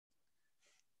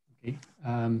Okay,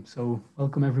 so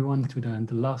welcome everyone to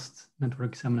the last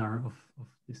network seminar of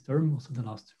this term, also the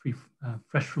last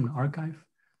fresh from the archive.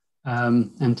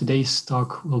 And today's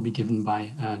talk will be given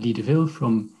by DeVille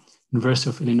from University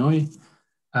of Illinois.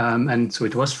 And so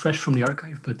it was fresh from the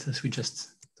archive, but as we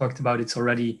just talked about, it's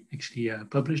already actually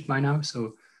published by now,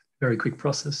 so very quick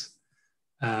process.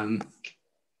 And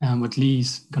what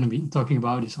Lee's going to be talking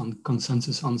about is on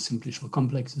consensus on simplicial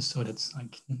complexes. So that's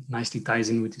like nicely ties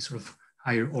in with the sort of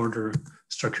higher order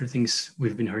structure things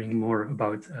we've been hearing more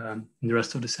about in the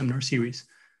rest of the seminar series.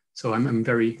 So I'm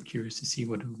very curious to see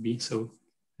what it will be. So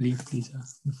Lee, please,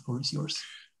 the floor is yours.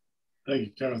 Thank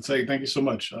you, Karen. Thank you so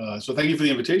much. So thank you for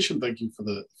the invitation. Thank you for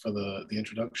the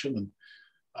introduction.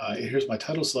 And here's my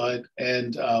title slide.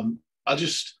 And I'll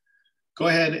just go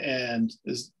ahead and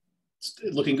is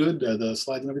it looking good? The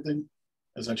slides and everything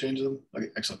as I change them. Okay,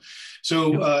 excellent.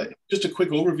 So just a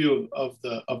quick overview of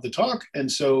the talk. And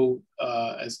so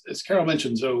as Carol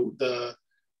mentioned, so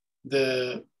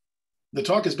the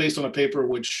talk is based on a paper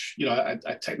which, you know,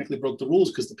 I technically broke the rules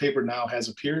because the paper now has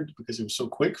appeared because it was so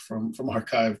quick from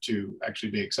archive to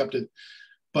actually be accepted.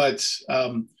 But I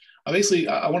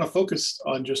want to focus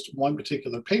on just one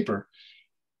particular paper.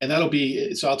 And that'll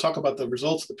be, so I'll talk about the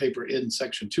results of the paper in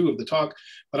section 2 of the talk,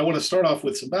 but I want to start off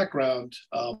with some background.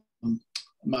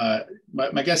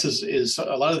 My guess is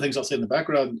a lot of the things I'll say in the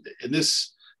background in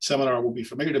this seminar will be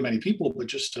familiar to many people, but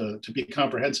just to be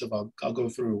comprehensive, I'll go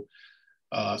through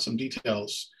some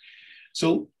details.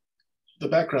 So the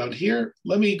background here,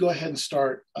 let me go ahead and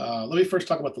start. Let me first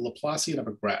talk about the Laplacian of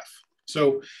a graph.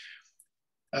 So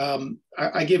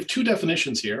I give 2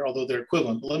 definitions here, although they're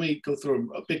equivalent, but let me go through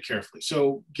them a bit carefully.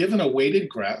 So given a weighted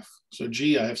graph, so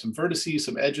G, I have some vertices,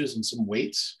 some edges, and some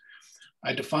weights,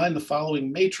 I define the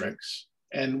following matrix.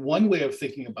 And one way of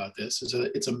thinking about this is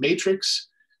it's a matrix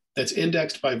that's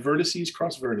indexed by vertices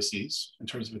cross vertices in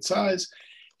terms of its size.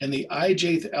 And the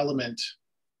ijth element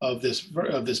of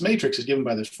this matrix is given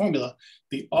by this formula.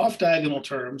 The off-diagonal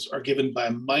terms are given by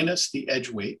minus the edge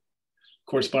weight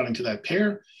corresponding to that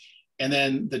pair. And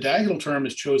then the diagonal term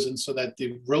is chosen so that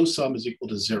the row sum is equal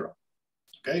to 0.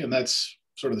 Okay, and that's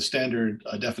sort of the standard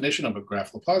definition of a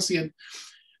graph Laplacian.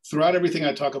 Throughout everything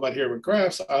I talk about here with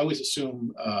graphs, I always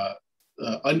assume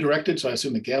undirected. So I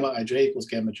assume that gamma ij equals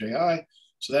gamma ji.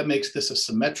 So that makes this a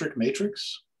symmetric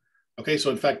matrix. Okay,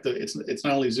 so in fact, it's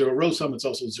not only 0 row sum, it's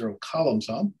also 0 column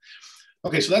sum.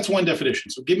 Okay, so that's one definition.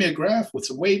 So give me a graph with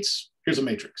some weights, here's a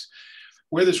matrix.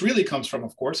 Where this really comes from,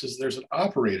 of course, is there's an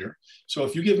operator. So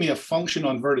if you give me a function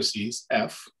on vertices,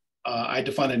 f, I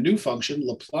define a new function,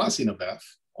 Laplacian of f,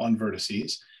 on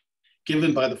vertices,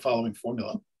 given by the following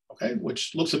formula, okay,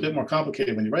 which looks a bit more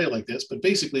complicated when you write it like this, but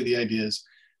basically the idea is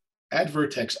at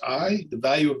vertex I, the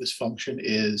value of this function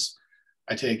is,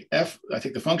 I take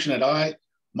the function at I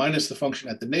minus the function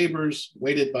at the neighbors,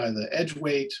 weighted by the edge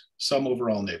weight, sum over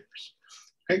all neighbors,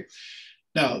 okay?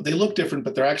 Now, they look different,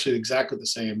 but they're actually exactly the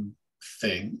same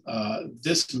thing.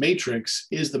 This matrix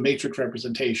is the matrix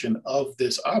representation of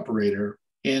this operator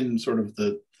in sort of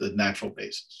the natural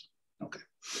basis. Okay.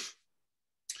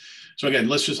 So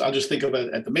again, I'll just think of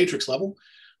it at the matrix level.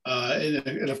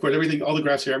 And of course, all the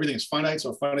graphs here, everything is finite, so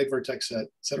a finite vertex set, et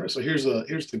cetera. So here's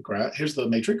the graph, here's the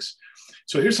matrix.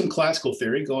 So here's some classical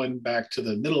theory going back to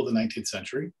the middle of the 19th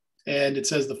century. And it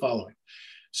says the following.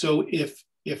 So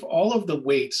if all of the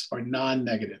weights are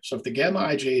non-negative, so if the gamma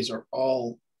ij's are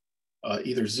all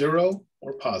either 0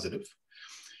 or positive,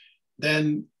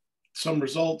 then some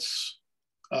results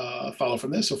follow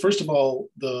from this. So first of all,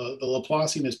 the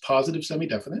Laplacian is positive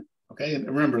semi-definite. Okay, and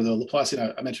remember the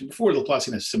Laplacian I mentioned before, the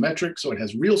Laplacian is symmetric, so it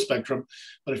has real spectrum,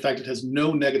 but in fact it has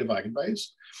no negative eigenvalues.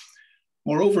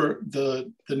 Moreover,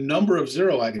 the number of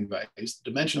 0 eigenvalues, the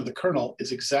dimension of the kernel,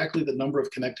 is exactly the number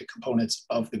of connected components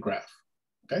of the graph.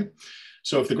 Okay,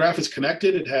 so if the graph is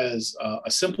connected, it has a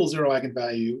simple 0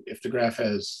 eigenvalue. If the graph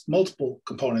has multiple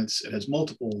components, it has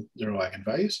multiple 0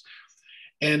 eigenvalues.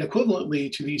 And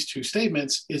equivalently to these 2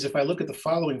 statements is if I look at the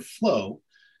following flow,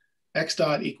 x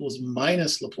dot equals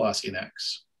minus Laplacian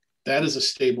x. That is a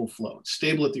stable flow. It's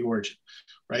stable at the origin,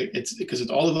 right? It's because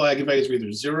all of the eigenvalues are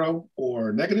either 0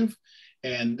 or negative,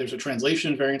 and there's a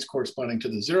translation invariance corresponding to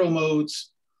the 0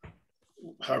 modes,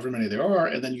 however many there are,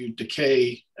 and then you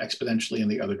decay exponentially in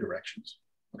the other directions.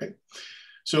 Okay,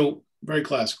 so very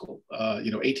classical.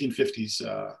 1850s.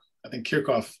 I think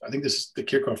the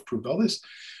Kirchhoff proved all this.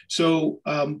 So,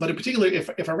 but in particular,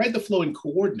 if I write the flow in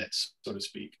coordinates, so to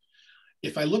speak,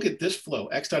 if I look at this flow,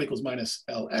 x dot equals minus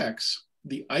Lx,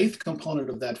 the ith component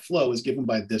of that flow is given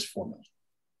by this formula,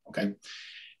 okay?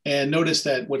 And notice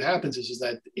that what happens is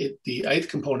that the ith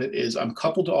component is I'm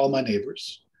coupled to all my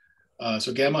neighbors.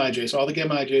 So gamma ij, so all the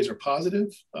gamma ij's are positive,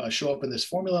 show up in this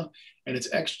formula, and it's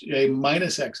xj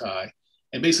minus xi.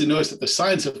 And basically notice that the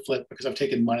signs have flipped because I've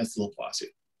taken minus the Laplacian.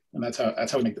 And that's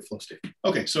how we make the flow statement.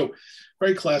 Okay, so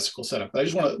very classical setup. But I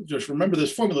just want to just remember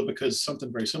this formula because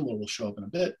something very similar will show up in a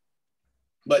bit.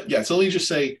 But yeah, so let me just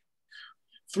say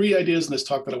 3 ideas in this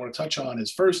talk that I want to touch on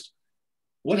is first,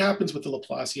 what happens with the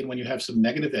Laplacian when you have some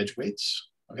negative edge weights?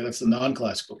 Okay, that's the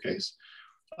non-classical case.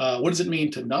 What does it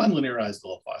mean to non-linearize the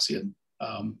Laplacian?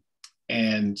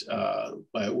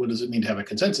 What does it mean to have a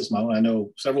consensus model? I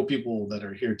know several people that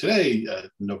are here today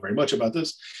know very much about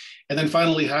this. And then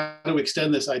finally, how to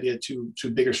extend this idea to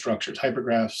bigger structures,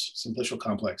 hypergraphs, simplicial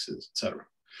complexes, et cetera.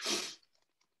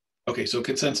 Okay, so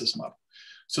consensus model.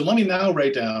 So let me now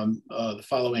write down the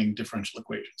following differential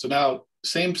equation. So now,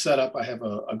 same setup, I have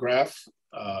a graph,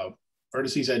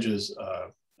 vertices, edges,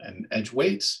 and edge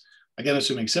weights, again,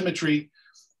 assuming symmetry,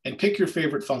 and pick your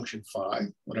favorite function, phi,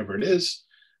 whatever it is.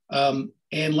 And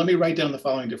let me write down the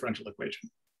following differential equation,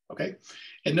 okay?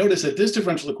 And notice that this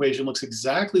differential equation looks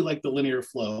exactly like the linear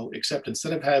flow, except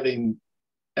instead of having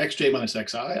xj minus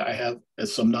xi, I have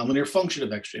some nonlinear function of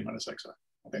xj minus xi,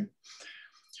 okay?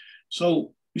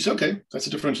 So you say, okay, that's a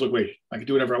differential equation. I can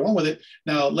do whatever I want with it.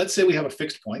 Now, let's say we have a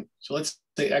fixed point. So let's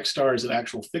say x star is an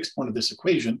actual fixed point of this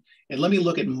equation. And let me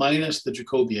look at minus the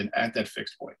Jacobian at that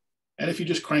fixed point. And if you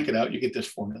just crank it out, you get this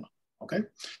formula, okay?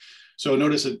 So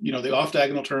notice that, you know, the off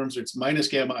diagonal terms, it's minus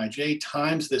gamma ij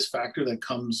times this factor that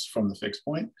comes from the fixed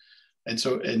point. And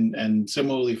so, and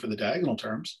similarly for the diagonal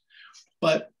terms.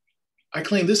 But I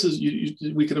claim this is,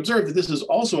 we can observe that this is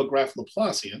also a graph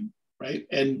Laplacian, right?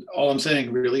 And all I'm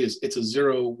saying really is it's a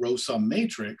 0 row sum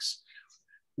matrix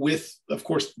with, of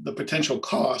course, the potential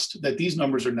cost that these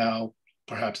numbers are now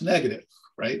perhaps negative,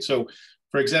 right? So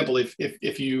for example,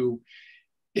 if you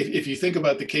think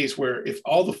about the case where if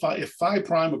phi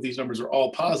prime of these numbers are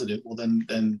all positive, well,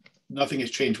 then nothing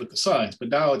has changed with the signs. But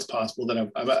now it's possible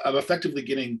that I'm effectively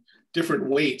getting different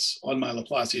weights on my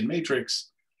Laplacian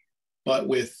matrix, but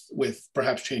with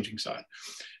perhaps changing sign.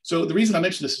 So the reason I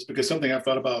mention this is because something I've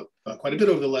thought about quite a bit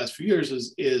over the last few years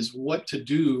is what to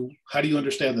do. How do you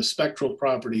understand the spectral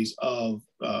properties of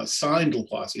signed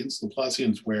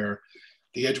Laplacians where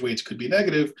the edge weights could be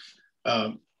negative?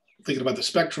 Thinking about the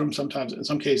spectrum, sometimes in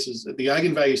some cases the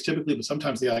eigenvalues typically, but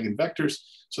sometimes the eigenvectors.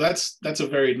 So that's a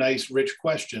very nice, rich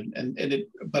question.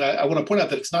 But I want to point out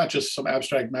that it's not just some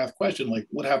abstract math question like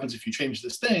what happens if you change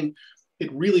this thing.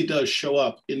 It really does show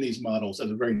up in these models as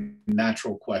a very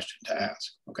natural question to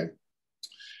ask, okay?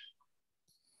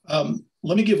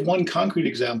 Let me give one concrete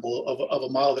example of a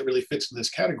model that really fits in this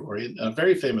category. And a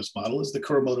very famous model is the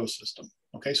Kuromoto system,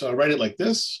 okay? So I write it like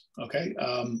this, okay?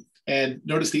 And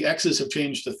notice the x's have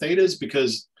changed to thetas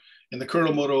because in the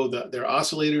Kuromoto, they're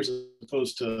oscillators as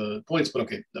opposed to points, but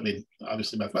okay, I mean,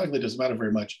 obviously mathematically it doesn't matter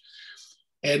very much.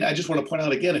 And I just want to point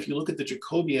out again, if you look at the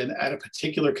Jacobian at a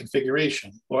particular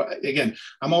configuration, or again,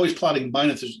 I'm always plotting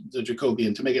minus the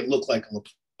Jacobian to make it look like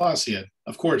a Laplacian.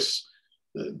 Of course,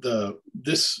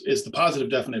 this is the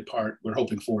positive definite part we're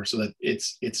hoping for, so that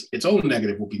its own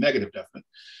negative will be negative definite.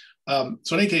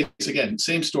 So in any case, again,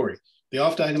 same story. The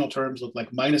off-diagonal terms look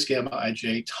like minus gamma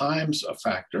ij times a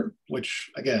factor, which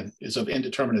again is of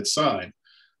indeterminate sign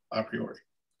a priori.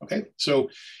 Okay, so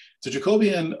the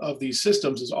Jacobian of these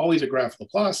systems is always a graph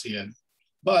Laplacian,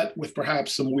 but with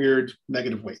perhaps some weird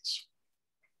negative weights.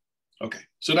 Okay,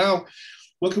 so now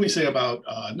what can we say about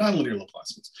nonlinear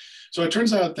Laplacians? So it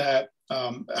turns out that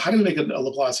how do we make a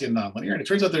Laplacian nonlinear? And it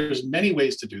turns out there's many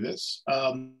ways to do this,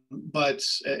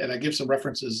 and I give some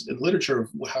references in literature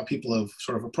of how people have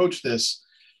sort of approached this.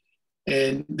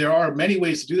 And there are many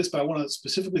ways to do this, but I want to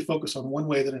specifically focus on one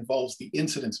way that involves the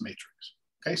incidence matrix.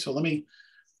 Okay, so let me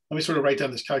sort of write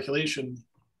down this calculation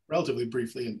relatively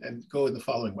briefly and go in the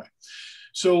following way.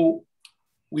 So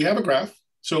we have a graph.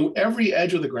 So every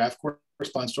edge of the graph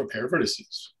corresponds to a pair of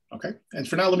vertices. Okay, and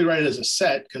for now, let me write it as a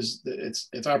set because it's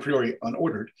a priori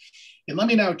unordered. And let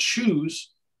me now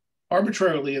choose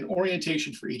arbitrarily an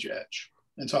orientation for each edge.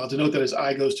 And so I'll denote that as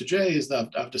I goes to j is that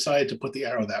I've decided to put the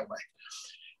arrow that way.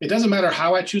 It doesn't matter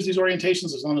how I choose these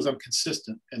orientations as long as I'm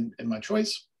consistent in my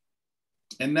choice.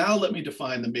 And now let me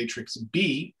define the matrix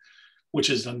B, which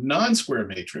is a non-square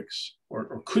matrix,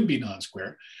 or could be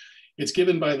non-square. It's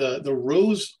given by the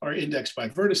rows are indexed by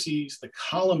vertices, the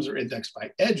columns are indexed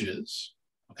by edges,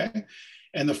 okay?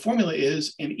 And the formula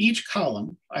is, in each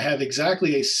column, I have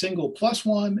exactly a single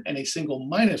 +1 and a single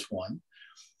 -1,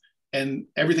 and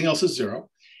everything else is 0.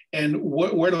 And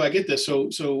where do I get this?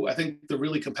 So I think the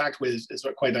really compact way is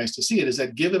quite nice to see it, is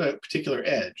that given a particular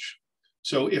edge,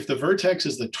 So if the vertex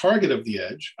is the target of the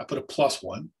edge, I put a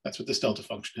 +1. That's what this delta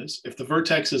function is. If the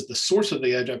vertex is the source of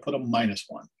the edge, I put a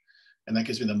 -1. And that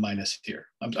gives me the minus here.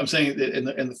 I'm saying that in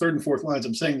the third and fourth lines,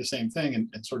 I'm saying the same thing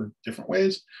in sort of different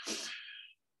ways.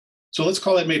 So let's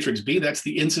call that matrix B. That's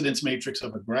the incidence matrix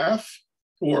of a graph,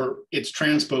 or its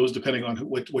transpose, depending on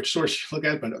which source you look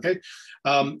at, but okay.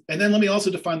 And then let me also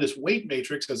define this weight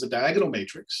matrix as a diagonal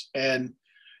matrix. And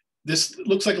this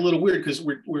looks like a little weird because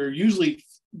we're usually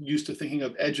used to thinking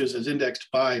of edges as indexed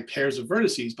by pairs of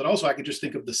vertices, but also I could just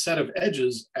think of the set of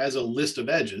edges as a list of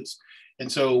edges.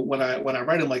 And so when I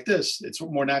write them like this, it's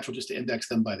more natural just to index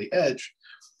them by the edge.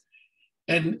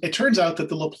 And it turns out that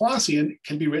the Laplacian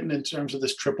can be written in terms of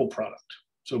this triple product.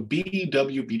 So B,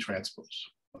 W, B transpose.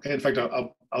 Okay, in fact,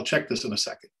 I'll check this in a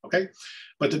second, okay?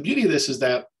 But the beauty of this is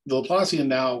that the Laplacian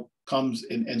now comes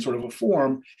in sort of a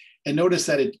form, and notice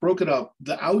that it's broken up.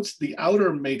 The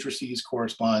outer matrices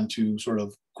correspond to sort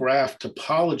of graph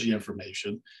topology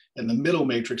information, and the middle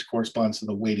matrix corresponds to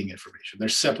the weighting information. They're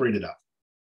separated out.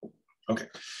 Okay,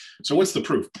 so what's the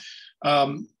proof?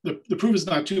 The proof is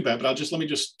not too bad, but let me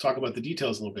just talk about the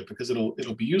details a little bit because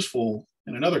it'll be useful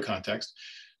in another context.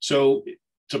 So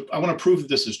I want to prove that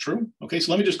this is true. Okay,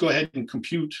 so let me just go ahead and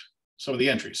compute some of the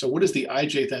entries. So what is the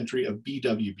ijth entry of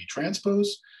BWB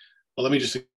transpose? Well, let me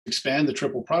just expand the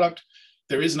triple product.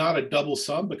 There is not a double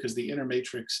sum because the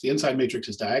inside matrix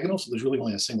is diagonal, so there's really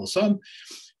only a single sum.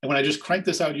 And when I just crank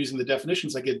this out using the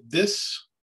definitions, I get this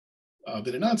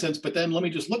bit of nonsense. But then let me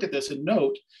just look at this and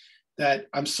note that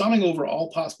I'm summing over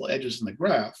all possible edges in the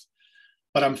graph,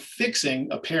 but I'm fixing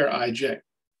a pair ij.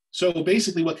 So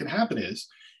basically what can happen is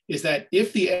that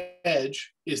if the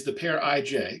edge is the pair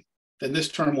ij, then this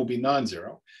term will be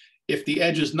non-zero. If the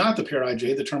edge is not the pair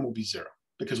ij, the term will be 0,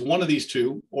 because one of these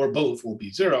two or both will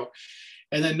be 0.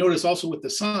 And then notice also with the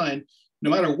sign, no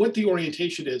matter what the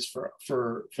orientation is for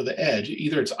the edge,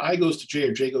 either it's I goes to j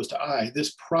or j goes to I,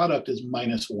 this product is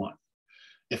 -1.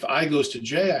 If I goes to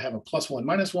j, I have a +1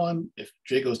 -1. If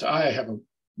j goes to I have a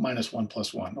 -1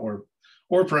 +1,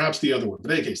 or perhaps the other one.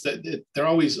 But in any case, they're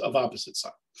always of opposite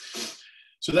sign.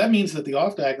 So that means that the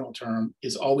off-diagonal term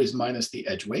is always minus the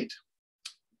edge weight.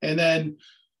 And then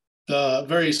the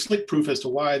very slick proof as to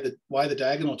why the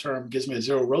diagonal term gives me a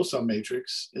 0 row sum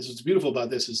matrix is what's beautiful about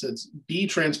this is that B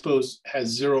transpose has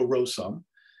 0 row sum.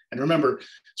 And remember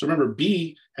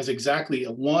B has exactly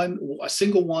a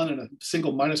single one and a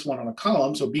single -1 on a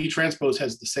column. So B transpose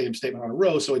has the same statement on a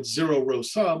row. So it's 0 row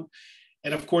sum.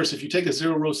 And of course, if you take a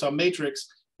 0 row sum matrix,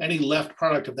 any left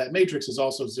product of that matrix is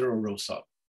also 0 row sum.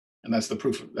 And that's the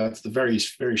proof. That's the very,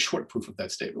 very short proof of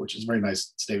that statement, which is a very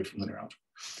nice statement from linear algebra.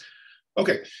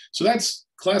 Okay, so that's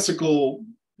classical.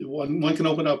 One can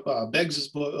open up Biggs's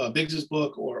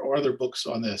book or other books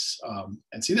on this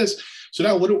and see this. So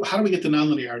now, how do we get the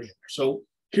nonlinearity in there? So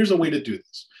here's a way to do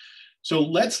this. So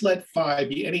let's let phi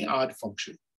be any odd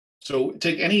function. So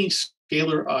take any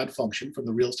scalar odd function from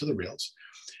the reals to the reals.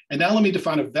 And now let me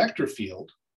define a vector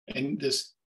field in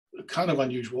this kind of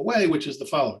unusual way, which is the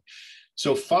following.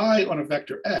 So phi on a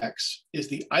vector x is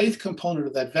the ith component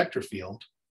of that vector field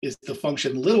is the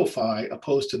function little phi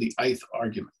opposed to the ith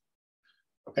argument.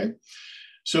 Okay,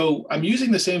 so I'm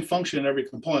using the same function in every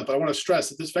component, but I want to stress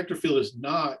that this vector field is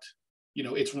not,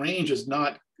 its range is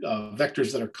not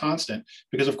vectors that are constant,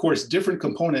 because of course different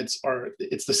components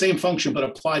it's the same function but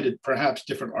applied to perhaps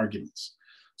different arguments.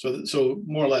 So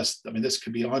more or less, I mean, this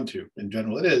could be onto, in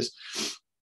general it is.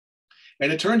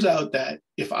 And it turns out that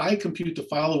if I compute the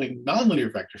following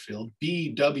nonlinear vector field,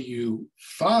 BW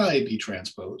phi B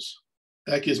transpose,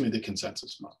 that gives me the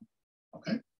consensus model,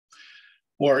 okay?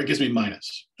 Or it gives me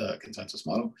minus the consensus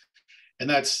model. And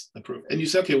that's the proof. And you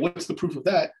say, okay, what's the proof of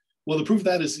that? Well, the proof of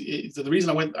that is the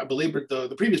reason I belabored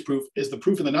the previous proof is the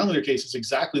proof in the nonlinear case is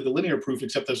exactly the linear proof,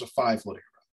 except there's a phi floating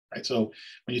around, right? So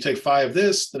when you take phi of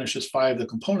this, then it's just phi of the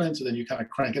components, and then you kind of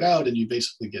crank it out and you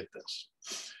basically get this,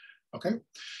 okay?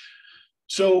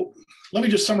 So let me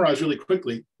just summarize really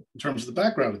quickly in terms of the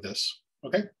background of this,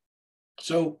 okay?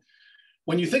 So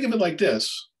when you think of it like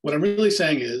this, what I'm really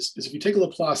saying is if you take a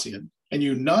Laplacian and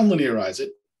you nonlinearize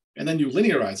it, and then you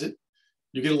linearize it,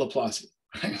 you get a Laplacian,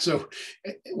 right? So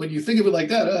when you think of it like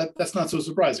that, that's not so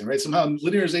surprising, right? Somehow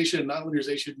linearization and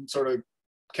nonlinearization sort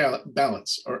of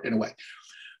balance, or in a way.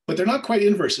 But they're not quite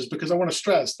inverses, because I want to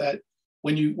stress that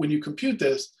when you compute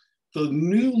this, the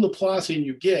new Laplacian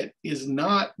you get is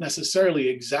not necessarily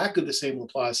exactly the same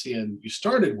Laplacian you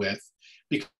started with,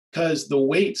 because the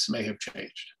weights may have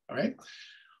changed, all right?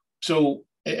 So,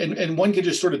 and one can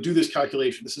just sort of do this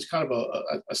calculation. This is kind of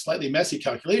a slightly messy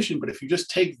calculation, but if you just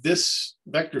take this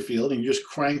vector field and you just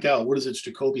crank out what does its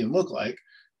Jacobian look like,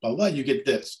 blah, blah, you get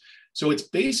this. So it's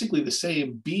basically the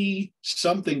same B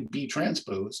something B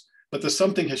transpose, but the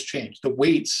something has changed. The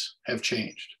weights have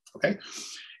changed, okay?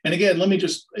 And again,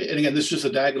 this is just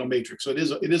a diagonal matrix. So it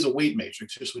is a weight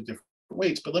matrix just with different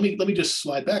weights. But let me just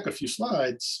slide back a few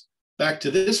slides back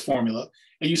to this formula.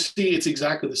 And you see it's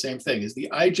exactly the same thing. Is the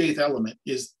ijth element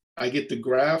is I get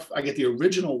the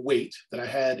original weight that I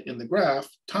had in the graph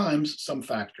times some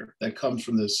factor that comes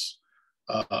from this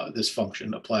this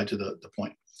function applied to the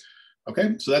point.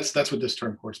 Okay, so that's what this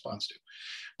term corresponds to.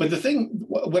 But the thing,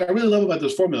 what I really love about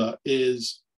this formula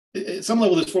is, at some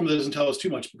level, this formula doesn't tell us too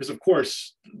much because, of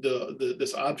course,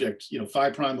 this object, phi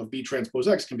prime of B transpose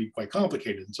X can be quite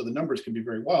complicated, and so the numbers can be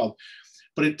very wild.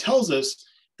 But it tells us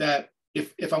that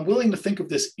if I'm willing to think of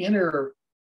this inner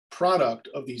product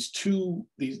of these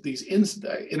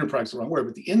inner products, the wrong word,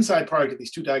 but the inside product of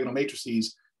these two diagonal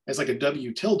matrices as like a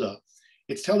W tilde,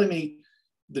 it's telling me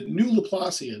the new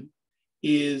Laplacian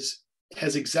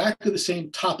has exactly the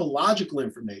same topological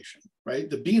information, right?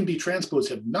 The B and B transpose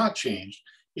have not changed.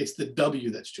 It's the W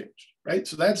that's changed, right?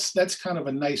 So that's kind of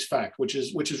a nice fact, which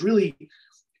is really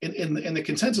in the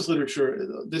consensus literature.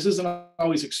 This isn't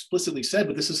always explicitly said,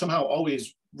 but this is somehow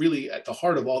always really at the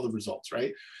heart of all the results,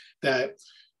 right? That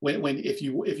if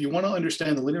you want to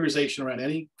understand the linearization around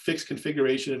any fixed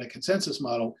configuration in a consensus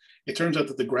model, it turns out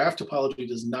that the graph topology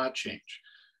does not change,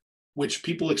 which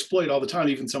people exploit all the time,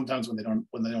 even sometimes when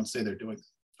they don't say they're doing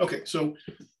it. Okay, so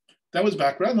that was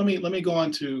background. Let me go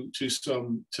on to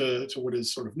what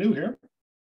is sort of new here,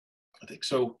 I think.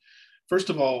 So first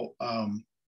of all,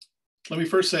 let me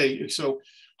first say, so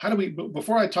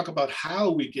before I talk about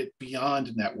how we get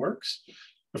beyond networks,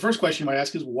 the first question you might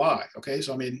ask is why? Okay,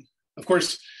 so I mean, of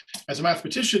course, as a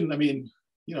mathematician, I mean,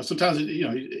 sometimes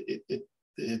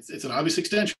it's an obvious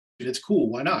extension. It's cool,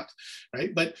 why not,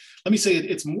 right? But let me say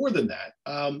it's more than that.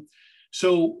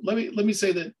 So let me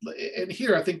say that, and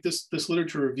here I think this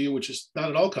literature review, which is not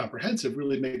at all comprehensive,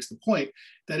 really makes the point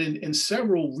that in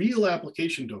several real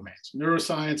application domains,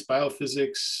 neuroscience,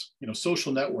 biophysics,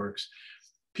 social networks,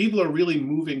 people are really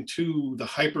moving to the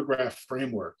hypergraph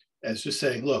framework as just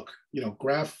saying, look, the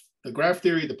graph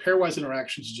theory, the pairwise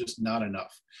interactions is just not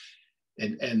enough,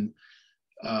 and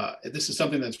this is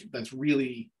something that's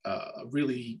really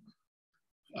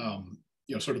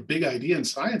sort of big idea in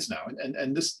science now,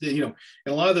 and this and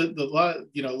a lot of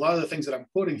the things that I'm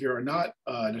quoting here are not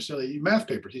necessarily math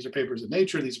papers. These are papers in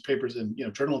Nature. These are papers in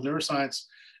Journal of Neuroscience.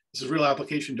 This is real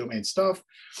application domain stuff,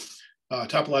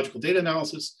 topological data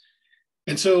analysis,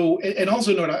 and so and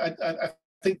also note I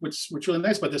think what's really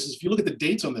nice about this is if you look at the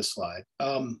dates on this slide.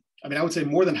 I mean, I would say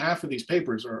more than half of these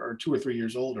papers are 2 or 3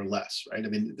 years old or less, right? I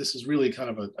mean, this is really kind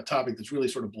of a topic that's really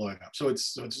sort of blowing up. So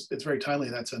it's very timely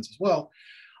in that sense as well.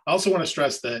 I also want to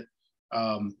stress that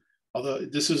although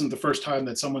this isn't the first time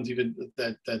that someone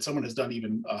has done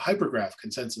even hypergraph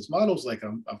consensus models like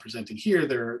I'm presenting here,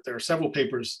 there are several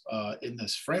papers in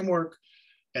this framework,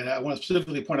 and I want to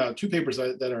specifically point out 2 papers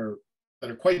that are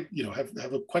quite have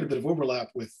quite a bit of overlap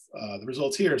with the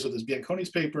results here. So there's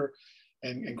Bianconi's paper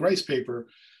and Grice's paper.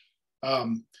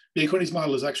 Bianconi's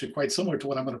model is actually quite similar to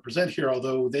what I'm going to present here,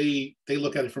 although they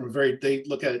look at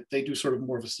it they do sort of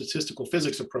more of a statistical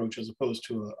physics approach as opposed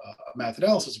to a math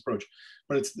analysis approach,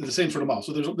 but it's the same sort of model.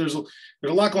 So there's a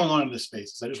lot going on in this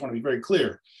space. So I just want to be very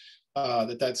clear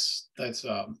that's what's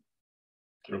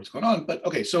going on. But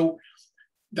okay, so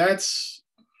that's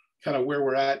kind of where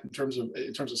we're at in terms of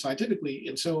scientifically.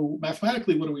 And so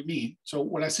mathematically, what do we mean? So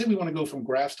when I say we want to go from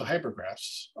graphs to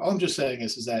hypergraphs, all I'm just saying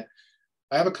is that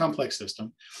I have a complex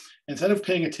system. Instead of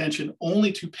paying attention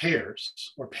only to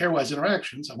pairs or pairwise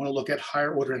interactions, I want to look at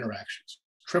higher order interactions,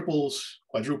 triples,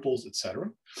 quadruples, etc.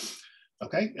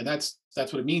 Okay, and that's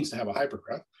what it means to have a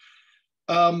hypergraph.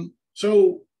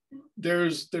 So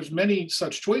there's many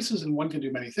such choices, and one can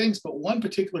do many things. But one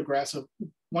class of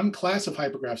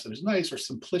hypergraphs that is nice are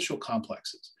simplicial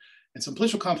complexes, and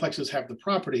simplicial complexes have the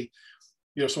property,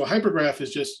 so a hypergraph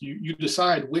is just you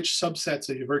decide which subsets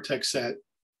of your vertex set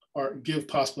give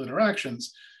possible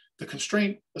interactions. The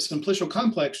constraint, a simplicial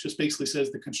complex, just basically says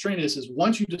the constraint is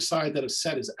once you decide that a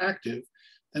set is active,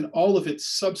 then all of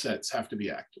its subsets have to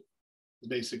be active. Is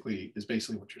basically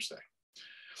what you're saying.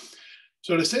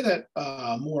 So to say that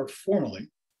more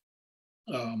formally,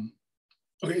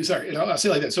 okay, sorry, I'll say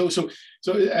it like that. So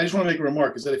I just want to make a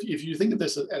remark is that if you think of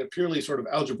this at a purely sort of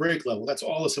algebraic level, that's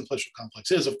all a simplicial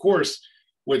complex is. Of course,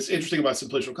 what's interesting about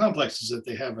simplicial complexes is that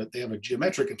they have a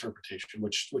geometric interpretation,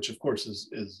 which of course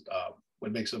is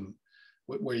what makes them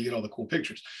where you get all the cool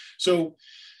pictures. So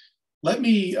let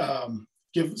me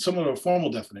give somewhat of a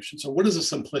formal definition. So what is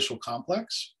a simplicial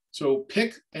complex? So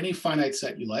pick any finite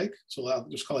set you like. So I'll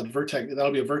just call it vertex.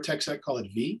 That'll be a vertex set. Call it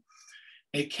V.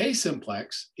 A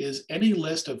k-simplex is any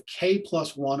list of k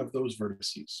plus one of those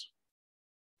vertices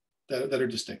that are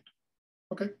distinct.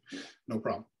 Okay, no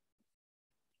problem.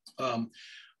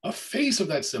 A face of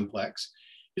that simplex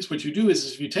is what you do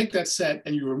is if you take that set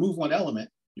and you remove one element,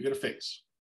 you get a face.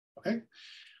 Okay.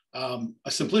 A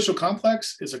simplicial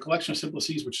complex is a collection of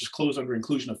simplices which is closed under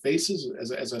inclusion of faces,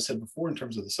 as I said before, in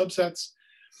terms of the subsets.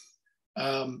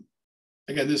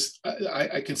 Again, this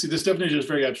I can see this definition is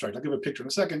very abstract. I'll give a picture in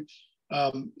a second.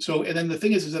 And then the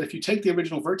thing is that if you take the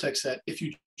original vertex set, if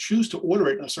you choose to order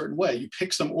it in a certain way, you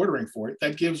pick some ordering for it,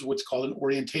 that gives what's called an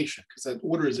orientation, because that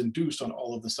order is induced on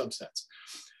all of the subsets.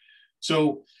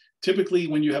 So typically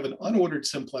when you have an unordered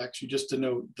simplex, you just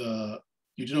denote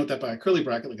that by a curly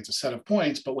bracket, like it's a set of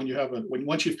points. But when you have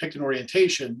once you've picked an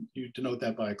orientation, you denote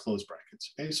that by closed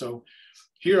brackets. Okay, so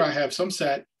here I have some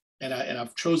set, and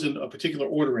I've chosen a particular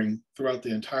ordering throughout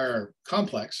the entire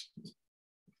complex.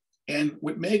 And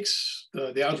what makes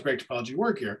the algebraic topology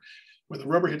work here, where the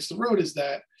rubber hits the road, is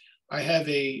that I have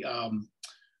a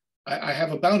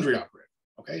boundary operator.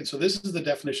 Okay, and so this is the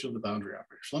definition of the boundary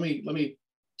operator. So let me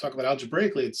talk about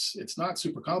algebraically. It's not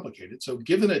super complicated. So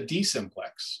given a D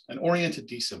simplex, an oriented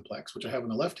D simplex, which I have on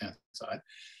the left-hand side,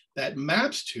 that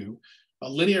maps to a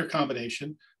linear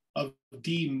combination of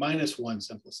D minus one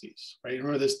simplices. Right?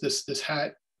 Remember this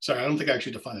hat. Sorry, I don't think I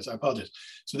actually defined this. I apologize.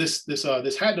 So this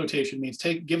hat notation means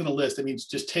given a list, it means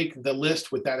just take the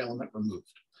list with that element removed.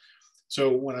 So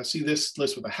when I see this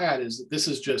list with a hat, this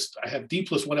is just, I have D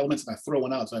plus one elements and I throw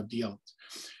one out, so I have D elements.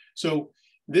 So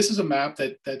this is a map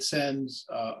that sends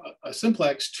a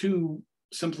simplex to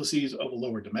simplices of a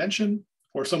lower dimension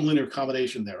or some linear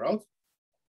combination thereof.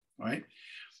 All right.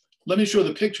 Let me show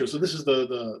the picture. So this is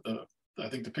I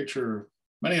think the picture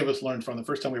many of us learned from the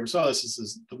first time we ever saw this. This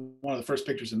is one of the first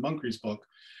pictures in Munkre's book.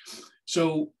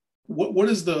 So what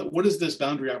is this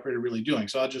boundary operator really doing?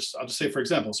 So I'll just say, for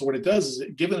example, so what it does is,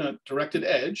 given a directed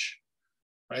edge,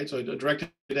 right? So a directed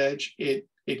edge,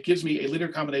 it gives me a linear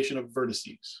combination of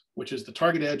vertices, which is the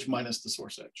target edge minus the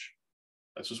source edge.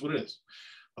 That's just what it is.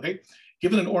 Okay.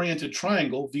 Given an oriented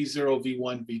triangle, V0,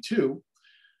 V1, V2,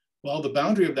 well, the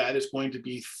boundary of that is going to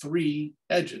be three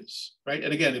edges, right?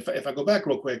 And again, if I go back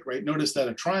real quick, right, notice that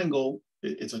a triangle,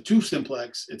 it's a two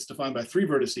simplex, it's defined by three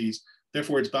vertices,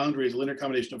 therefore its boundary is a linear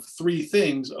combination of three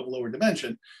things of lower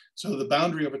dimension. So the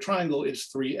boundary of a triangle is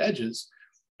three edges.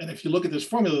 And if you look at this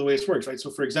formula, the way it works, right?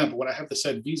 So for example, when I have the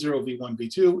set V0, V1,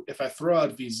 V2, if I throw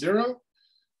out V0,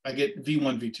 I get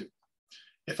V1, V2.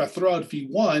 If I throw out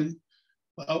V1,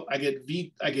 well, I get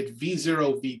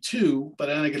V0, V2, but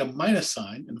then I get a minus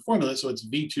sign in the formula, so it's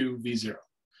V2, V0.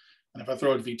 And if I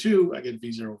throw out V2, I get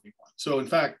V0, V1. So in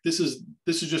fact, this is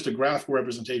just a graphical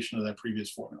representation of that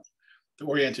previous formula. The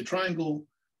oriented triangle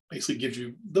basically gives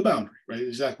you the boundary, right?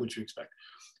 Exactly what you expect.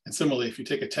 And similarly, if you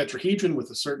take a tetrahedron with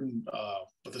a certain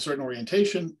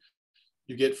orientation,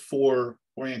 you get four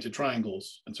oriented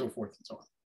triangles, and so forth and so on.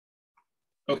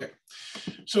 Okay,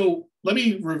 so let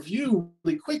me review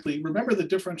really quickly. Remember the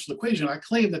differential equation. I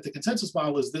claim that the consensus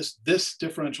model is this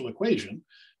differential equation,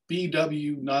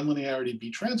 BW nonlinearity B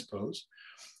transpose.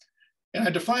 And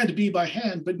I defined B by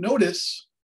hand, but notice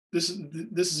this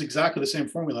is exactly the same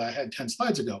formula I had 10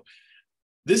 slides ago.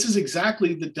 This is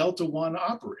exactly the delta one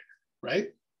operator, right?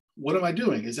 What am I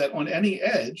doing? Is that on any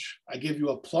edge, I give you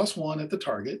a +1 at the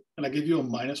target, and I give you a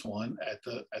 -1 at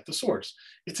the source.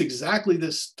 It's exactly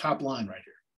this top line right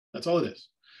here. That's all it is,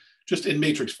 just in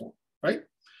matrix form, right?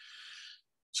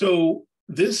 So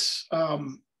this,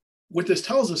 what this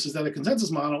tells us is that a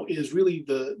consensus model is really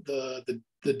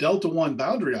the delta one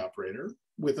boundary operator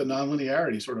with a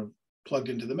nonlinearity sort of plugged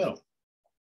into the middle.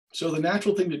 So the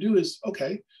natural thing to do is,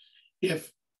 okay,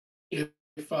 if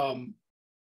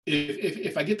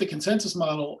I get the consensus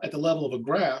model at the level of a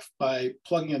graph by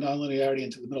plugging a nonlinearity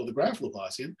into the middle of the graph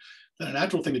Laplacian, then a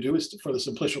natural thing to do is for the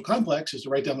simplicial complex is to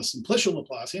write down the simplicial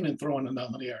Laplacian and throw in a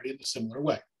nonlinearity in a similar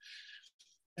way.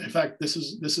 And in fact, this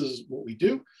is what we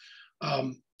do.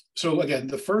 So again,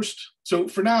 so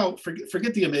for now,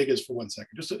 forget the omegas for 1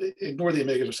 second. Just ignore the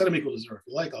omegas or set them equal to 0 if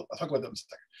you like. I'll talk about them in a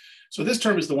second. So this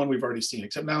term is the one we've already seen,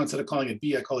 except now instead of calling it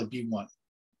B, I call it B1.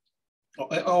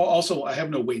 Also, I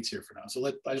have no weights here for now. So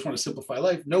I just want to simplify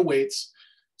life, no weights.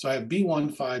 So I have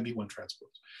B1, phi, B1 transpose.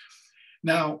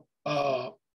 Now,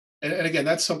 and again,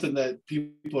 that's something that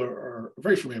people are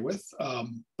very familiar with.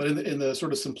 But in the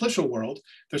sort of simplicial world,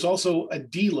 there's also a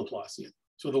D Laplacian.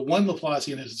 So the one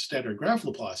Laplacian is the standard graph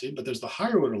Laplacian, but there's the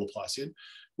higher order Laplacian,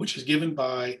 which is given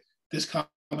by this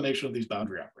combination of these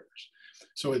boundary operators.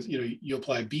 So it's, you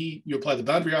apply the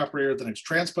boundary operator, then it's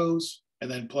transpose,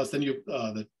 and then plus you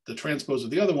the transpose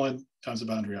of the other one times the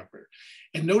boundary operator.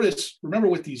 And notice, remember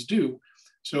what these do.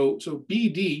 So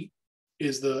BD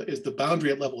is the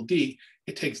boundary at level D.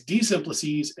 It takes D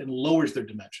simplices and lowers their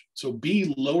dimension. So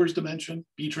B lowers dimension,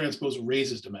 B transpose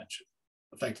raises dimension,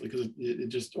 effectively, because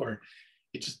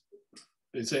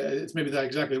it's maybe not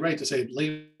exactly right to say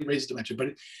it raises dimension,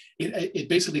 but it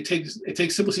basically takes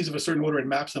simplices of a certain order and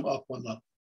maps them up one level.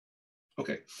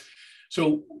 Okay,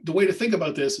 so the way to think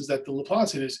about this is that the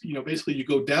Laplacian is, basically you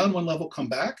go down one level, come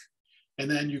back, and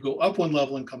then you go up one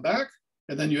level and come back,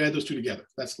 and then you add those two together.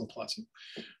 That's Laplacian.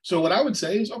 So what I would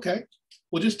say is, okay,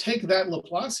 we'll just take that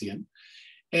Laplacian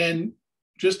and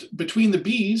just between the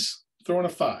B's, throw in a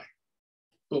phi.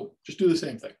 Oh, just do the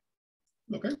same thing.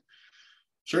 Okay.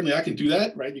 Certainly I can do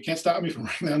that, right? You can't stop me from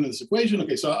writing down this equation.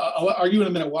 Okay, so I'll argue in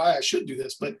a minute why I should do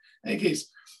this, but in any case,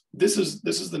 this is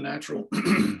the natural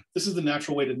this is the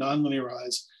natural way to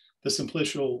nonlinearize the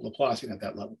simplicial Laplacian at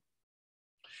that level.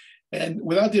 And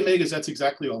without the omegas, that's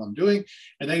exactly all I'm doing.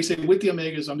 And then you say with the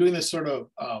omegas, I'm doing this sort of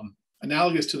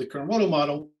analogous to the Kuramoto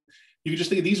model. You can just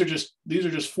think these are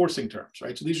just forcing terms,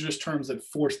 right? So these are just terms that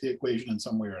force the equation in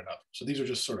some way or another. So these are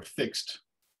just sort of fixed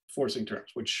forcing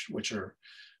terms, which are,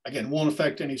 again, won't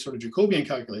affect any sort of Jacobian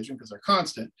calculation because they're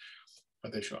constant,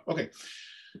 but they show up. Okay,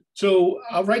 so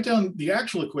I'll write down the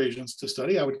actual equations to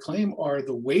study. I would claim are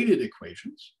the weighted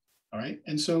equations, all right?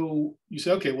 And so you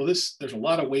say, okay, well, there's a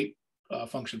lot of weight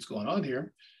functions going on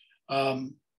here.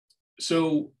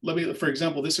 So let me, for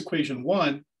example, this equation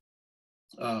 1,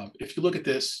 if you look at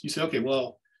this, you say, okay,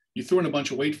 well, you threw in a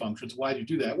bunch of weight functions. Why did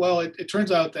you do that? Well, it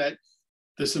turns out that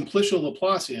the simplicial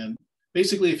Laplacian,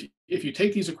 basically, if you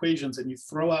take these equations and you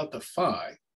throw out the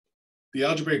phi, the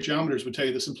algebraic geometers would tell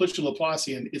you the simplicial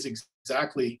Laplacian is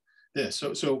exactly this.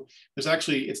 So there's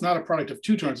actually, it's not a product of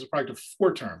two terms, it's a product of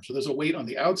 4 terms. So there's a weight on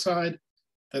the outside,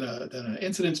 then an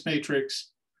incidence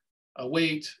matrix, a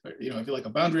weight, if you like a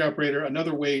boundary operator,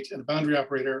 another weight, and a boundary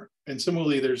operator. And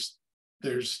similarly, there's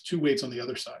 2 weights on the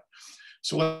other side.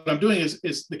 So what I'm doing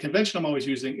is the convention I'm always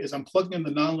using is I'm plugging in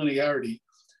the nonlinearity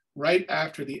right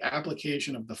after the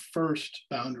application of the first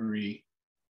boundary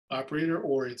operator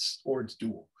or its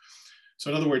dual. So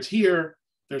in other words, here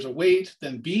there's a weight,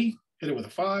 then B, hit it with a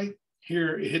phi.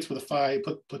 Here it hits with a phi,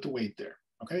 put the weight there.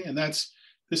 Okay, and this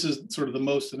is sort of the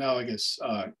most analogous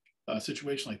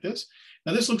situation like this.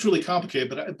 Now this looks really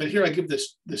complicated, but here I give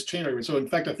this chain argument. So in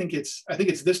fact, I think it's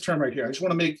this term right here. I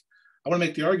want to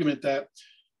make the argument that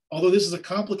although this is a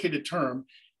complicated term,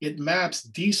 it maps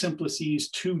D simplices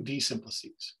to D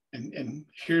simplices. And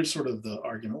here's sort of the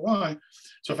argument why.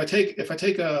 So if I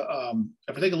take a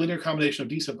linear combination of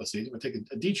D simplices, if I take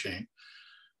a D chain,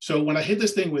 so when I hit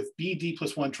this thing with BD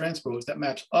plus 1 transpose, that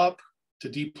maps up to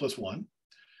D plus 1.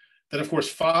 Then of course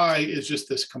phi is just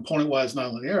this component-wise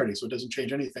nonlinearity, so it doesn't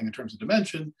change anything in terms of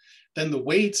dimension. Then the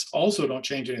weights also don't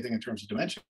change anything in terms of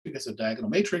dimension because it's a diagonal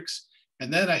matrix.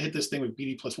 And then I hit this thing with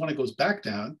BD plus 1, it goes back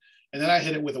down. And then I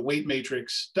hit it with a weight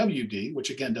matrix WD, which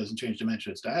again doesn't change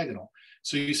dimension, it's diagonal.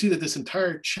 So you see that this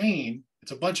entire chain,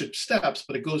 it's a bunch of steps,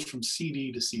 but it goes from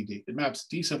CD to CD. It maps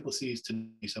D simplices to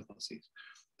D simplices.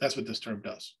 That's what this term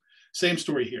does. Same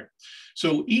story here.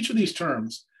 So each of these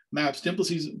terms maps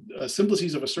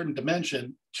simplices of a certain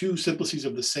dimension to simplices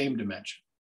of the same dimension.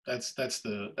 That's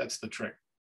the trick.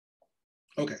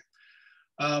 Okay.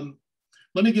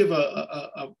 Let me give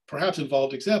a perhaps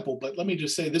involved example, but let me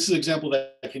just say this is an example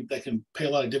that can pay a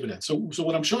lot of dividends. So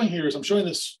what I'm showing here is I'm showing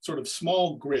this sort of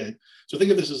small grid. So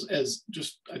think of this as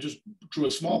I just drew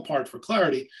a small part for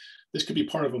clarity. This could be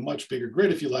part of a much bigger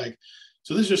grid if you like.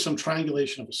 So this is just some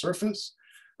triangulation of a surface.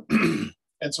 And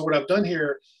so what I've done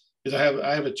here is I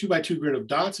have a 2x2 grid of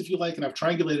dots, if you like, and I've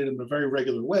triangulated in a very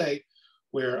regular way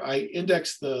where I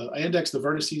index the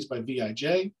vertices by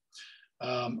Vij.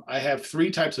 I have 3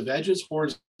 types of edges: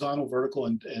 horizontal, vertical,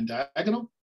 and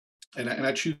diagonal. And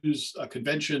I choose a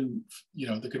convention.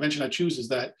 The convention I choose is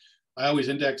that I always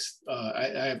index. I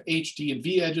have H, D, and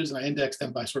V edges, and I index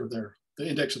them by sort of the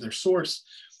index of their source.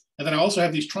 And then I also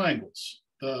have these triangles,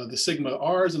 the sigma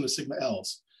R's and the sigma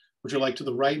L's, which are like to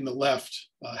the right and the left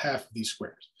half of these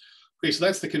squares. Okay, so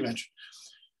that's the convention.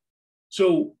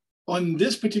 So on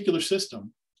this particular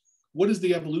system, what does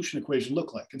the evolution equation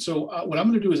look like? And so what I'm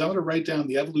going to do is I'm going to write down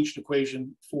the evolution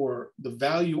equation for the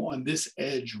value on this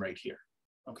edge right here.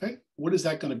 Okay, what is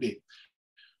that going to be?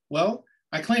 Well,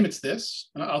 I claim it's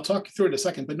this, and I'll talk you through it in a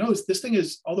second, but notice this thing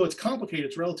is, although it's complicated,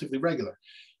 it's relatively regular.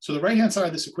 So the right-hand side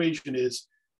of this equation is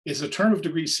a term of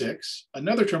degree 6,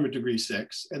 another term of degree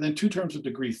 6, and then 2 terms of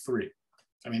degree 3.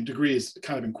 I mean, degree is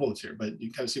kind of in quotes here, but you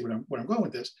can kind of see where I'm going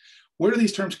with this. Where do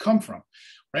these terms come from,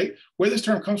 right? Where this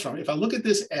term comes from, if I look at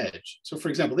this edge, so for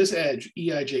example, this edge,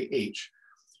 EIJH,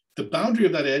 the boundary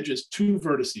of that edge is 2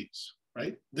 vertices,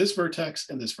 right? This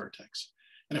vertex and this vertex.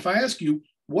 And if I ask you,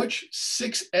 which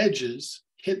 6 edges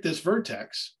hit this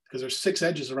vertex, because there's 6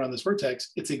 edges around this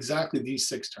vertex, it's exactly these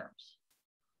 6 terms.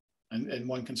 And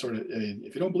one can sort of,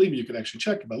 if you don't believe me, you can actually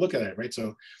check by looking at it, right?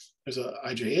 So there's a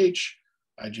IJH,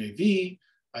 IJV,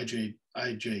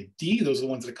 IJD, those are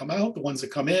the ones that come out. The ones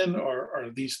that come in are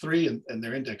these 3, and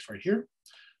they're indexed right here,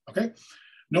 okay?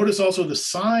 Notice also the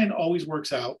sign always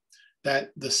works out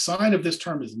that the sign of this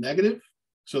term is negative.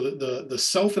 So the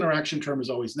self-interaction term is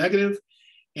always negative.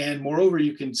 And moreover,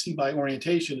 you can see by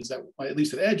orientation is that, at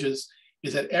least at edges,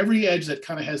 is that every edge that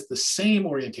kind of has the same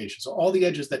orientation. So all the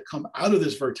edges that come out of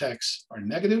this vertex are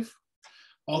negative.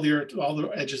 All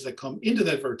the edges that come into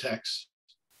that vertex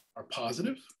are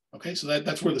positive. Okay, so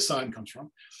that's where the sign comes from.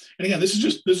 And again, this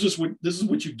is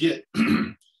what you get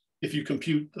if you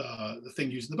compute the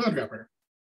thing using the boundary operator.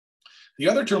 The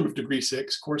other term of degree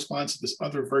 6 corresponds to this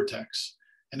other vertex.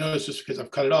 And notice just because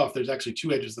I've cut it off, there's actually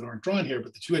 2 edges that aren't drawn here,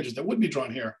 but the 2 edges that would be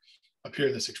drawn here appear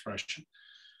in this expression.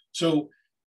 So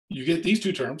you get these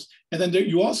 2 terms. And then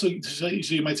you also, so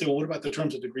you might say, well, what about the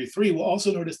terms of degree 3? We'll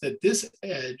also notice that this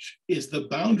edge is the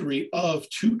boundary of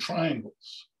 2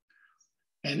 triangles.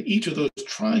 And each of those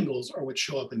triangles are what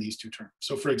show up in these 2 terms.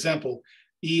 So for example,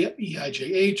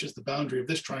 EIJH is the boundary of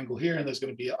this triangle here, and there's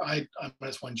going to be I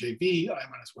minus 1JV, I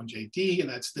minus 1JD, and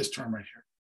that's this term right here.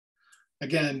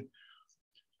 Again,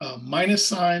 minus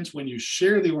signs when you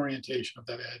share the orientation of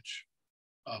that edge,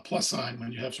 plus sign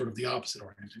when you have sort of the opposite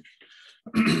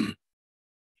orientation.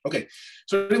 Okay,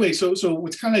 so anyway, so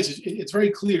what's kind of nice is it's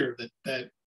very clear that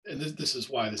and this is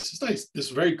why this is nice, this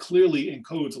very clearly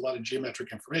encodes a lot of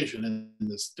geometric information in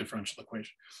this differential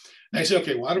equation. And I say,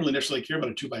 okay, well, I don't really necessarily care about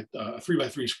a 3 by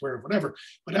 3 square or whatever,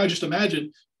 but now just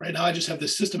imagine, right now I just have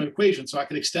this system of equations, so I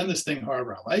can extend this thing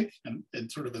however I like, and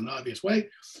in sort of an obvious way.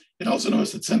 And also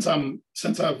notice that since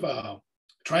I've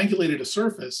triangulated a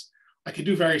surface, I can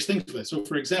do various things with it. So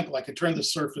for example, I could turn the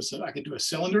surface, I could do a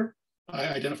cylinder by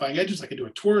identifying edges, I could do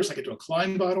a torus, I could do a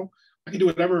Klein bottle, I can do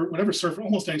whatever surface,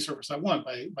 almost any surface I want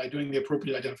by doing the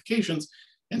appropriate identifications.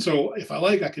 And so if I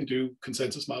like, I can do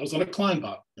consensus models on a Klein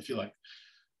bottle, if you like,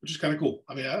 which is kind of cool.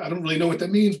 I mean, I don't really know what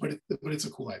that means, but it's a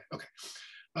cool idea. Okay.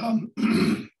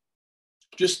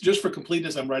 Just for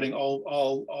completeness, I'm writing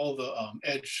all the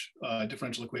edge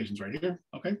differential equations right here.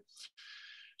 Okay.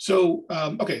 So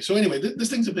okay. So anyway,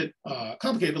 this thing's a bit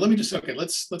complicated, but let me just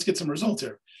let's get some results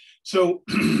here. So.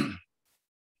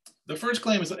 The first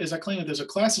claim is I claim that there's a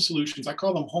class of solutions. I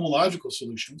call them homological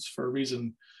solutions for a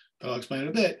reason that I'll explain in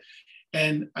a bit.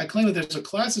 And I claim that there's a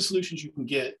class of solutions you can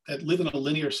get that live in a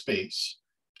linear space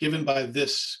given by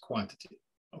this quantity.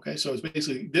 Okay, so it's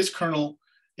basically this kernel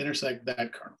intersect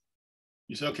that kernel.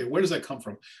 You say, okay, where does that come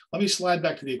from? Let me slide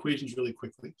back to the equations really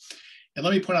quickly. And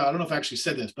let me point out, I don't know if I actually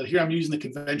said this, but here I'm using the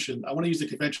convention. I want to use the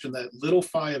convention that little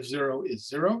phi of 0 is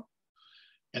 0.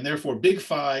 And therefore, big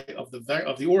phi of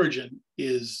the origin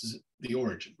is the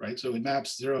origin, right? So it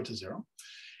maps 0 to 0.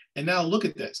 And now look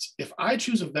at this. If I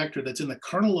choose a vector that's in the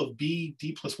kernel of B,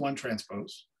 D plus 1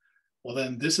 transpose, well,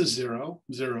 then this is 0,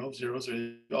 0, 0,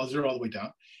 0, all the way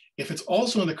down. If it's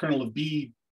also in the kernel of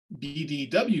B, BD,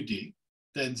 WD,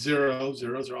 then 0,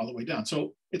 0, 0, all the way down.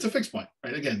 So it's a fixed point,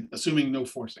 right? Again, assuming no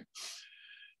forcing.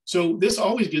 So this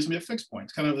always gives me a fixed point.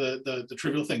 It's kind of the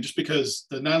trivial thing. Just because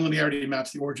the nonlinearity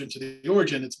maps the origin to the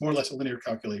origin, it's more or less a linear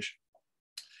calculation.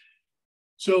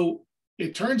 So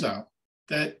it turns out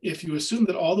that if you assume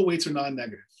that all the weights are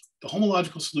non-negative, the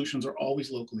homological solutions are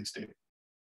always locally stable,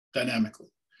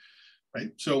 dynamically,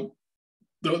 right? So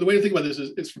the way to think about this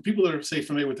is for people that are, say,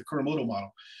 familiar with the Kuramoto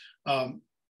model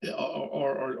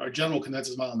or general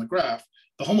consensus model in the graph,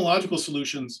 the homological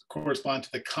solutions correspond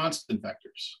to the constant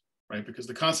vectors, right? Because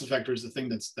the constant vector is the thing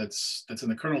that's in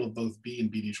the kernel of both B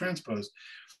and BD transpose.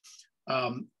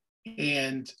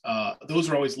 Those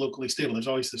are always locally stable. There's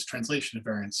always this translation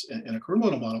invariance in a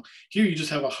Kuramoto model. Here you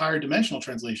just have a higher dimensional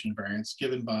translation invariance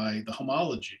given by the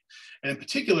homology. And in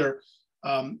particular,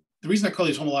 the reason I call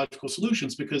these homological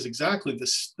solutions because exactly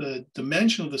the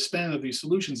dimension of the span of these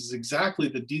solutions is exactly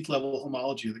the d level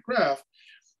homology of the graph.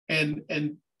 And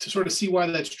to sort of see why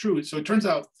that's true, so it turns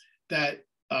out that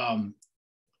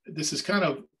this is kind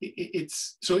of,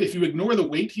 so if you ignore the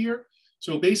weight here,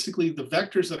 so basically the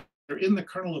vectors that are in the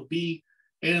kernel of B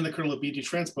and in the kernel of BD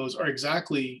transpose are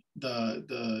exactly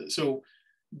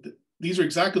these are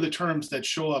exactly the terms that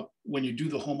show up when you do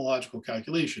the homological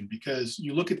calculation, because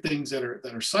you look at things that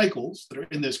are cycles that are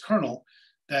in this kernel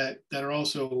that are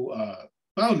also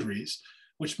boundaries,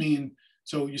 which mean,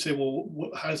 so you say,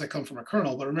 well, how does that come from a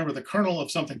kernel? But remember, the kernel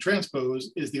of something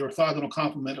transpose is the orthogonal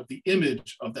complement of the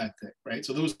image of that thing, right?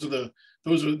 So those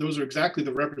are exactly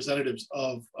the representatives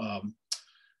of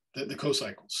the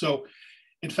cocycles. So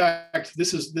in fact,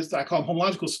 this I call them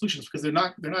homological solutions because they're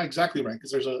not exactly right,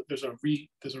 because there's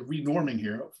a renorming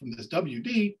here from this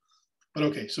WD. But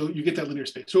okay, so you get that linear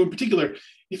space. So in particular,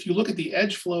 if you look at the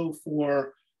edge flow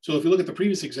so if you look at the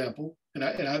previous example, and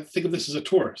I think of this as a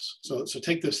torus. So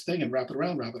take this thing and wrap it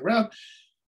around.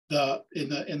 In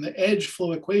the edge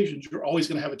flow equations, you're always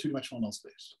going to have a two-dimensional null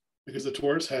space because the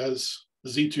torus has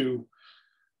Z2,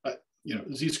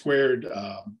 Z squared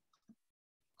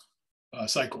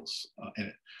cycles in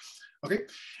it. Okay,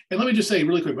 and let me just say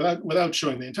really quick, without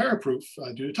showing the entire proof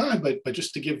due to time, but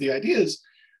just to give the ideas,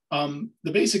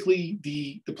 basically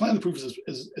the plan of the proof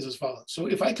is as follows. So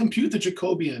if I compute the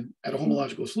Jacobian at a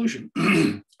homological solution,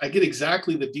 I get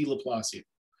exactly the D Laplacian.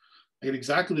 I get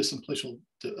exactly the simplicial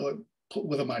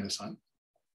with a minus sign.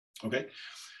 Okay,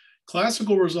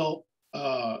 classical result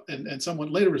and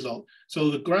somewhat later result. So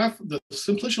the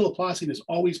simplicial Laplacian is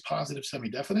always positive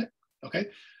semi-definite. Okay,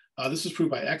 this is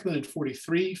proved by Ekman in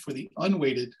 43 for the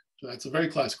unweighted. So that's a very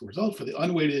classical result for the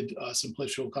unweighted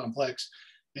simplicial complex.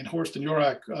 And Horst and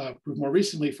Jorak proved more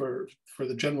recently for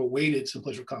the general weighted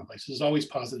simplicial complex. This is always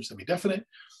positive semi-definite.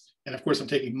 And of course, I'm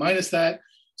taking minus that.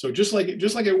 So just like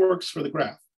it works for the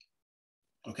graph,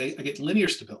 okay, I get linear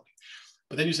stability.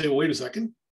 But then you say, well, wait a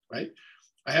second, right?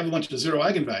 I have a bunch of zero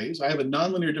eigenvalues. I have a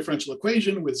nonlinear differential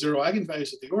equation with zero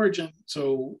eigenvalues at the origin.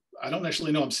 So I don't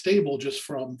necessarily know I'm stable just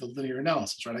from the linear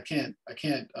analysis, right? I can't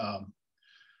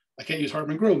use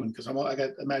Hartman-Grobman because I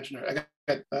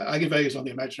got eigenvalues on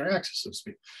the imaginary axis, so to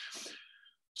speak.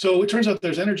 So it turns out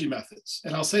there's energy methods,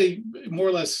 and I'll say more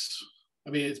or less.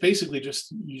 I mean, it's basically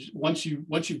just once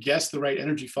you guess the right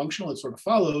energy functional, it sort of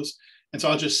follows. And so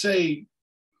I'll just say,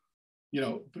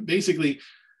 basically,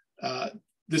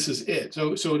 this is it.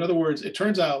 So in other words, it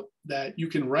turns out that you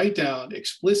can write down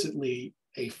explicitly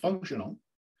a functional,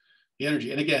 the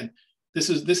energy, and again. This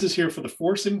is here for the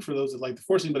forcing, for those that like the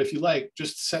forcing, but if you like,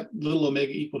 just set little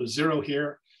omega equal to 0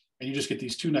 here, and you just get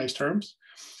these two nice terms.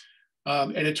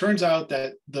 And it turns out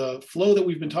that the flow that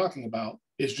we've been talking about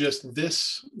is just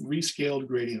this rescaled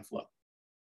gradient flow.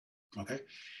 Okay,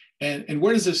 and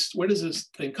where does this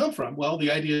thing come from? Well,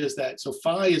 the idea is that, so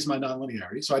phi is my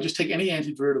nonlinearity, so I just take any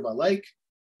antiderivative I like.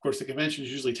 Of course, the convention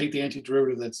is usually take the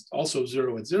antiderivative that's also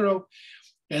 0 at 0.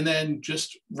 And then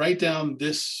just write down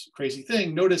this crazy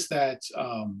thing. Notice that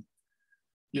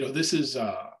this is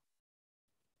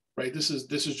right. This is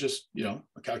just a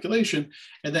calculation,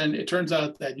 and then it turns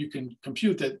out that you can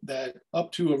compute that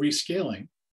up to a rescaling,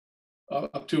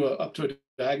 up to a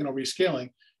diagonal rescaling.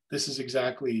 This is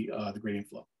exactly the gradient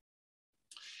flow.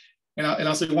 And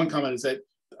I'll say one comment is that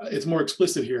it's more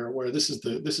explicit here, where this is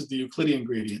the Euclidean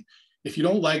gradient. If you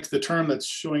don't like the term that's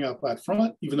showing up at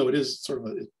front, even though it is sort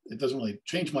of it doesn't really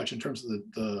change much in terms of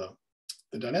the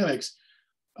dynamics,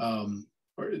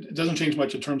 or it doesn't change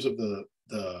much in terms of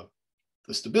the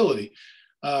stability,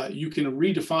 you can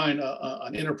redefine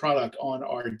an inner product on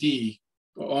RD,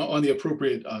 on the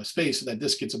appropriate space, so that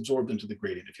this gets absorbed into the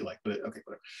gradient, if you like. But okay,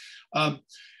 whatever.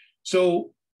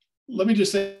 So let me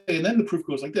just say, and then the proof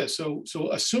goes like this. So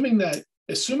assuming that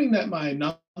my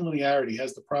nonlinearity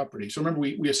has the property, so remember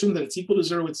we assume that it's equal to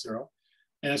 0 at 0,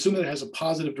 and assume that it has a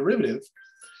positive derivative,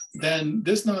 then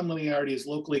this nonlinearity is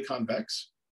locally convex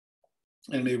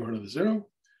in a neighborhood of 0,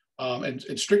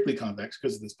 and strictly convex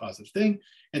because of this positive thing.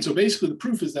 And so basically the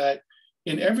proof is that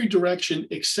in every direction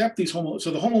except these so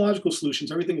the homological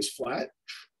solutions, everything is flat.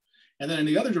 And then in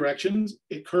the other directions,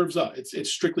 it curves up.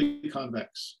 It's strictly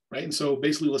convex, right? And so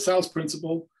basically LaSalle's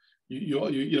principle, you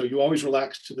always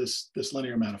relax to this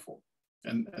linear manifold,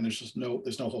 and there's just no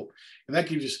hope, and that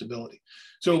gives you stability.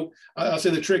 So I'll say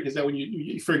the trick is that when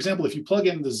you for example, if you plug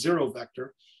in the 0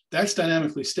 vector, that's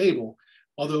dynamically stable.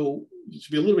 Although you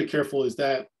should be a little bit careful is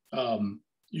that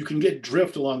you can get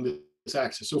drift along this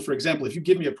axis. So for example, if you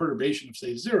give me a perturbation of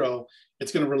say 0,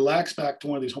 it's going to relax back to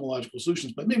one of these homological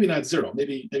solutions, but maybe not 0,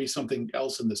 maybe something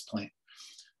else in this plane.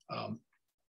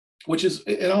 Which is,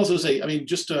 and also say, I mean,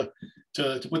 just to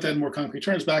put that in more concrete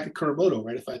terms, back at Kuramoto,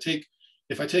 right? If I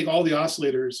take all the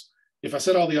oscillators, if I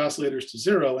set all the oscillators to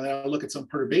 0 and I look at some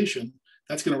perturbation,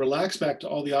 that's going to relax back to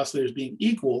all the oscillators being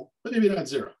equal, but maybe not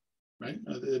 0, right?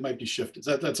 It might be shifted.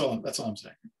 That's all I'm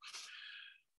saying.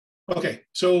 Okay,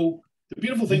 so the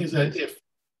beautiful thing is that if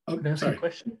could I ask a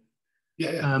question?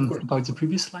 Yeah, about the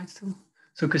previous slide still.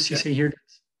 So because you say here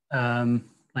that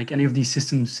like any of these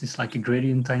systems is like a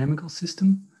gradient dynamical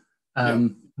system.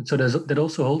 So that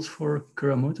also holds for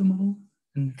Kuramoto model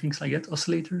and things like that,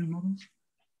 oscillator models?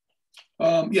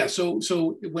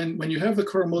 So when you have the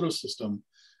Kuramoto system,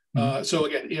 so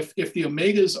again, if the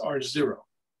omegas are 0,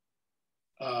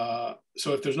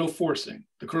 so if there's no forcing,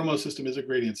 the Kuramoto system is a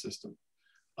gradient system.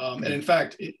 And in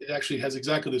fact, it actually has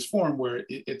exactly this form where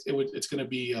it's going to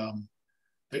be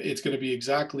it'll be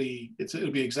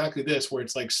exactly this, where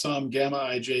it's like some gamma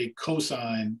ij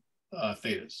cosine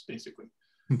thetas, basically.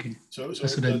 Okay. So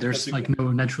that there's like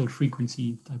no natural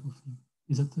frequency type of thing.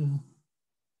 Is that the?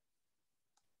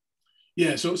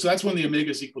 Yeah. So that's when the omega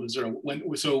is equal to 0.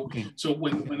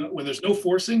 When there's no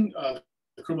forcing,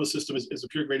 the Kerr-Model system is a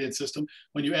pure gradient system.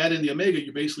 When you add in the omega,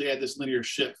 you basically add this linear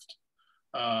shift.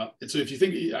 And so if you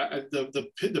think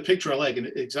the picture I like, and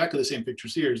exactly the same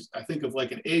pictures here, is I think of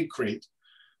like an egg crate.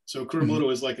 So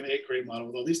Kuromoto is like an egg crate model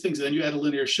with all these things. And then you add a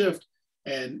linear shift.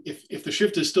 And if the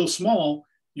shift is still small,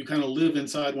 you kind of live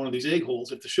inside one of these egg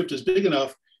holes. If the shift is big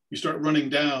enough, you start running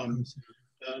down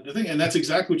the thing. And that's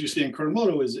exactly what you see in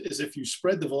Kuromoto is if you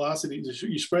spread the velocity,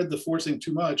 you spread the forcing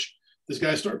too much, these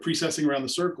guys start precessing around the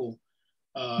circle.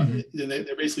 And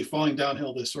they're basically falling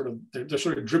downhill. This sort of they're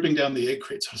sort of dripping down the egg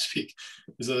crate, so to speak.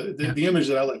 Is the image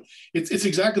that I like. It's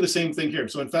exactly the same thing here.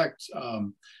 So in fact,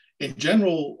 in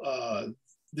general,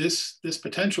 this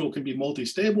potential can be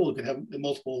multi-stable. It could have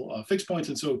multiple fixed points,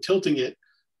 and so tilting it,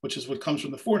 which is what comes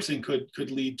from the forcing,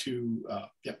 could lead to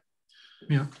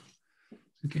Yeah.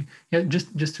 Okay. Yeah.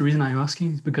 Just the reason I'm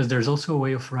asking is because there's also a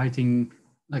way of writing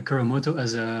like Kuromoto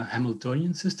as a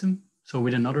Hamiltonian system. So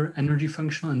with another energy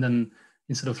function, and then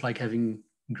instead of like having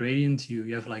gradient,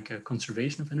 you have like a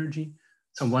conservation of energy.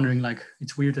 So I'm wondering, like,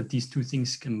 it's weird that these two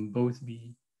things can both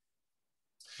be.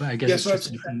 But I guess it's just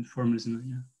a different formulas, isn't it?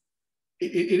 Yeah.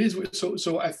 It is.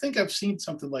 So I think I've seen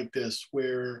something like this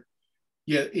where,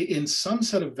 yeah, in some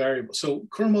set of variables. So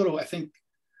Kuromoto, I think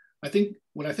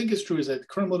what I think is true is that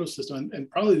Kuromoto system, and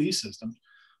probably these systems,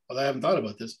 although I haven't thought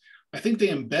about this, I think they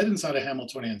embed inside a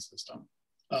Hamiltonian system.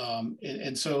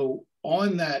 And so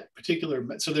on that particular,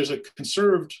 so there's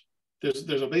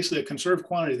basically a conserved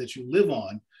quantity that you live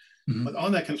on, but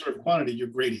on that conserved quantity, you're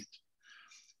gradient.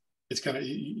 It's kind of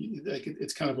like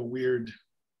it's kind of a weird.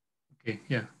 Okay.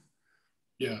 Yeah.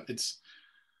 Yeah. It's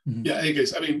yeah. I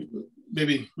guess. I mean,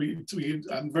 maybe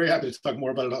I'm very happy to talk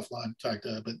more about it offline. In fact,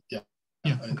 but yeah.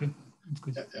 Yeah. Okay. That's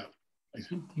good. Yeah. Thanks.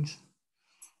 Thanks.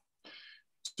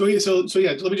 So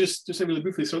yeah. Let me just say really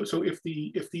briefly. So if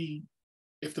the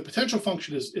potential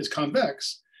function is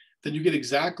convex, then you get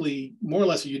exactly more or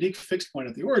less a unique fixed point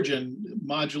at the origin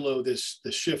modulo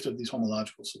the shift of these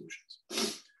homological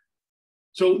solutions.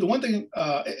 So the one thing,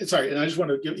 sorry, and I just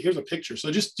want to give, here's a picture.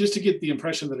 So just to get the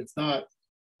impression that it's not,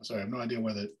 sorry, I have no idea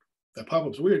why that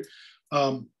pop-up's weird.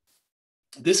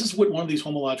 This is what one of these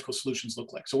homological solutions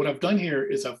look like. So what I've done here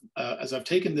is I've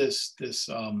taken this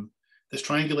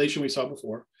triangulation we saw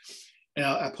before, and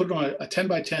I put it on a 10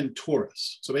 by 10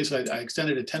 torus. So basically I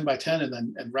extended it 10 by 10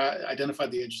 and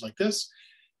identified the edges like this.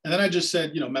 And then I just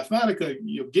said, Mathematica,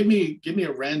 give me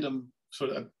a random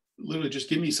sort of, literally just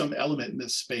give me some element in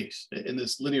this space, in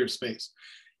this linear space.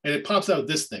 And it pops out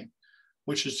this thing,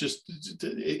 which is just,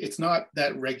 it's not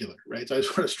that regular, right? So I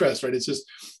just want to stress, right? It's just,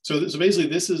 so basically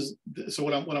this is, so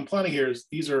what I'm plotting here is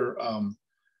these are,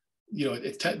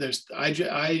 there's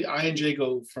I and j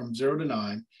go from 0 to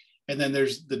 9. And then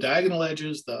there's the diagonal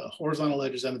edges, the horizontal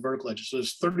edges, and the vertical edges. So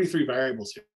there's 33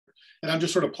 variables here. And I'm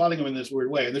just sort of plotting them in this weird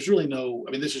way. And there's really no,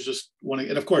 I mean, this is just one,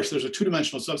 and of course, there's a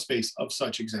two-dimensional subspace of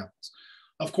such examples.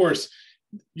 Of course,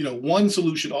 one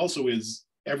solution also is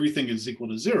everything is equal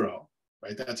to 0,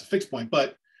 right? That's a fixed point,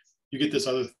 but you get this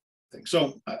other thing.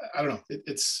 So I don't know,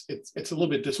 it's a little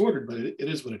bit disordered, but it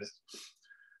is what it is.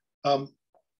 But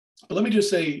let me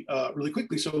just say really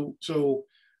quickly, so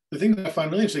the thing that I find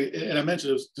really interesting, and I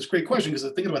mentioned it was this great question because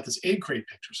I'm thinking about this egg crate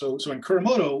picture. So in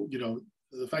Kuromoto,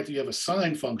 the fact that you have a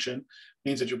sine function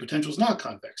means that your potential is not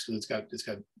convex because it's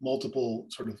got multiple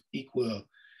sort of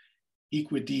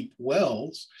equideep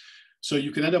wells. So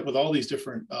you can end up with all these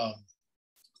different,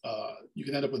 you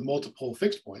can end up with multiple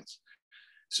fixed points.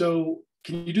 So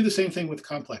can you do the same thing with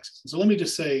complexes? And so let me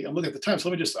just say, I'm looking at the time,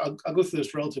 so I'll go through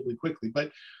this relatively quickly,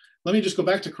 but let me just go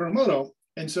back to Kuromoto.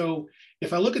 And so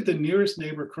if I look at the nearest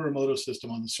neighbor Kuromoto system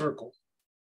on the circle,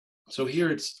 so here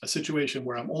it's a situation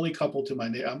where I'm only coupled to my,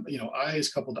 I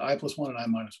is coupled to I plus 1 and I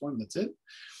minus 1, that's it.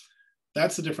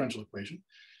 That's the differential equation.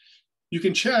 You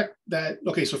can check that,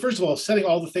 okay, so first of all, setting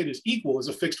all the thetas equal is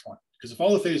a fixed point, because if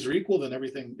all the thetas are equal, then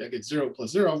everything, I get 0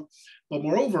 plus 0. But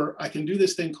moreover, I can do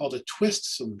this thing called a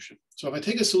twist solution. So if I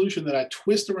take a solution that I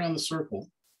twist around the circle,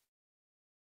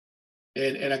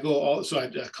 and I go so I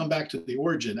come back to the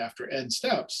origin after n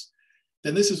steps,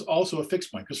 then this is also a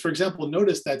fixed point. Because for example,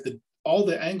 notice that all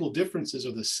the angle differences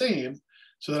are the same,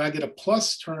 so that I get a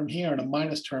plus term here and a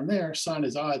minus term there. Sine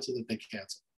is odd so that they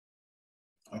cancel.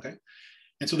 Okay,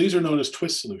 and so these are known as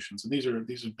twist solutions, and these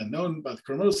have been known by the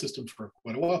Kuromoto system for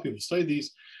quite a while. People study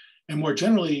these, And more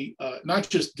generally, not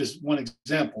just this one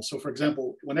example. So for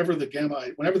example, whenever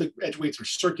the edge weights are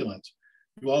circulant,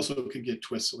 you also could get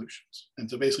twist solutions. And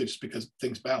so basically just because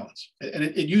things balance. And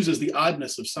it uses the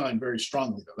oddness of sign very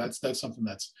strongly, though. That's something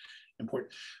that's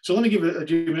important. So let me give a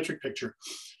geometric picture.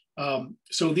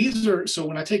 So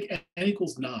when I take n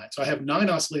equals 9, so I have 9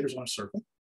 oscillators on a circle,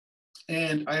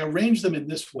 and I arrange them in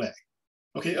this way.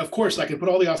 Okay, of course, I can put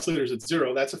all the oscillators at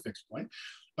 0, that's a fixed point,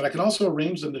 but I can also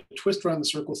arrange them to twist around the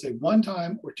circle, say 1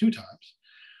 time or 2 times.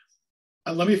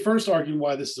 Let me first argue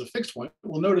why this is a fixed point.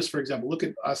 Well, notice, for example, look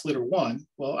at oscillator 1.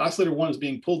 Well, oscillator 1 is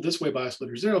being pulled this way by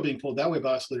oscillator 0, being pulled that way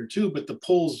by oscillator 2, but the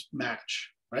poles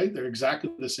match, right? They're exactly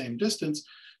the same distance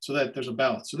so that there's a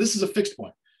balance. So this is a fixed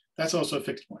point. That's also a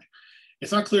fixed point.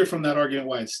 It's not clear from that argument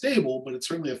why it's stable, but it's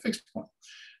certainly a fixed point.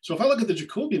 So if I look at the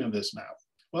Jacobian of this map,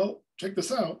 well, check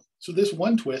this out. So this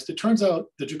one twist, it turns out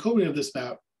the Jacobian of this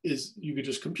map is, you could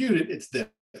just compute it, it's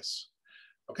this.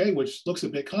 Okay, which looks a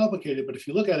bit complicated, but if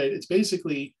you look at it,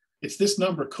 it's this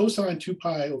number cosine 2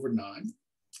 pi over 9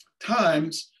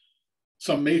 times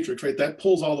some matrix, right? That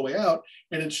pulls all the way out,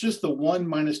 and it's just the 1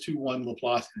 minus 2, 1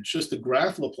 Laplacian. It's just the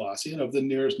graph Laplacian of the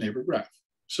nearest neighbor graph.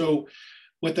 So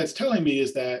what that's telling me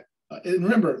is that, and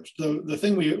remember, the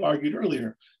thing we argued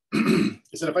earlier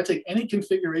is that if I take any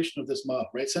configuration of this model,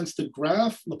 right, since the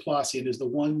graph Laplacian is the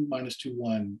 1 minus 2,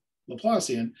 1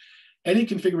 Laplacian, any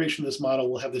configuration of this model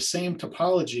will have the same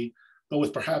topology, but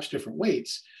with perhaps different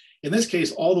weights. In this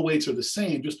case, all the weights are the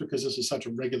same just because this is such a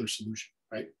regular solution,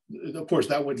 right? Of course,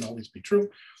 that wouldn't always be true.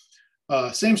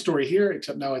 Same story here,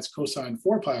 except now it's cosine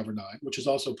 4 pi over 9, which is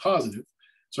also positive.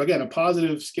 So again, a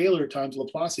positive scalar times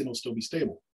Laplacian will still be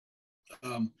stable.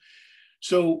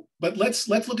 But let's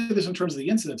look at this in terms of the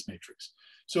incidence matrix.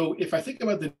 So if I think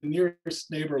about the nearest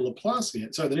neighbor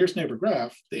Laplacian, sorry, the nearest neighbor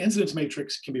graph, the incidence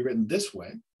matrix can be written this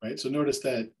way, right? So notice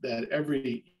that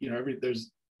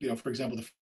there's, for example, the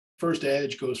first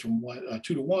edge goes from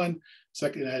 2 to 1,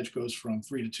 second edge goes from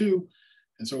 3 to 2,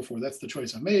 and so forth. That's the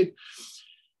choice I made.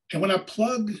 And when I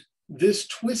plug this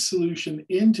twist solution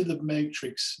into the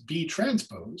matrix B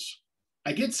transpose,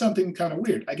 I get something kind of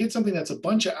weird. I get something that's a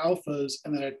bunch of alphas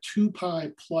and then a 2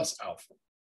 pi plus alpha.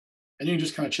 And you can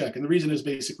just kind of check. And the reason is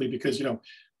basically because,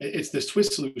 it's this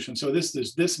twist solution. So this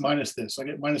is this minus this. So I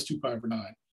get minus 2 pi over 9,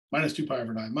 minus 2 pi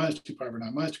over 9, minus 2 pi over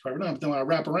 9, minus 2 pi over 9. But then when I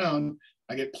wrap around,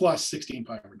 I get plus 16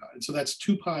 pi over 9. And so that's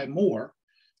 2 pi more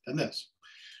than this.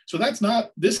 So this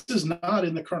is not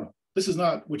in the kernel. This is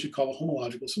not what you call a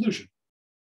homological solution.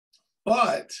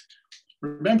 But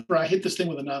remember, I hit this thing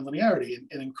with a nonlinearity.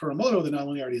 And in Kuramoto, the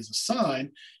nonlinearity is a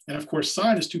sine. And of course,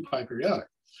 sine is 2 pi periodic.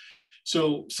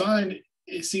 So sine,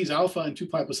 it sees alpha and 2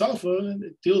 pi plus alpha, and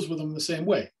it deals with them the same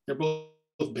way. They're both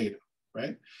beta,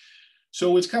 right?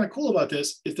 So what's kind of cool about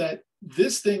this is that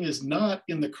this thing is not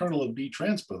in the kernel of B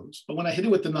transpose, but when I hit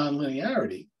it with the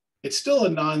nonlinearity, it's still a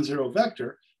non-zero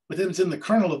vector, but then it's in the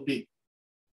kernel of B,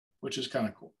 which is kind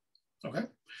of cool, okay?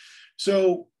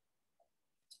 So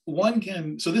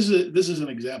this is an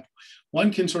example.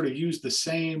 One can sort of use the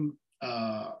same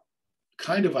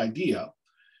kind of idea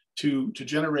to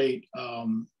generate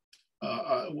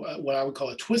what I would call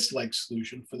a twist-like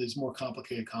solution for these more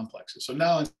complicated complexes. So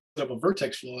now instead of a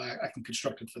vertex flow, I can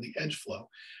construct it for the edge flow.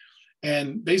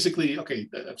 And basically, okay,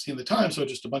 I've seen the time, so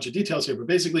just a bunch of details here, but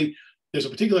basically there's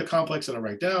a particular complex that I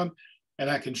write down, and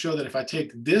I can show that if I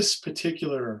take this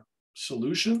particular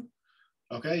solution,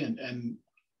 okay, and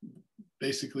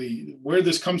basically where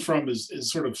this comes from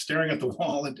is sort of staring at the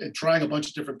wall and trying a bunch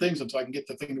of different things until I can get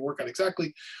the thing to work out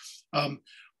exactly.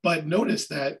 But notice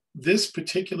that this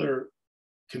particular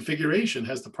configuration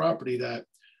has the property that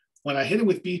when I hit it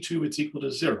with B2, it's equal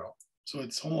to 0. So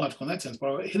it's homological in that sense.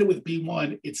 But when I hit it with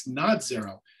B1, it's not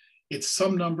 0. It's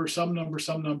some number,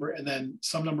 and then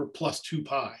some number plus 2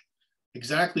 pi.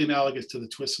 Exactly analogous to the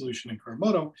twist solution in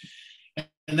Kuramoto.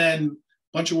 And then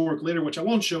a bunch of work later, which I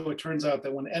won't show, it turns out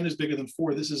that when n is bigger than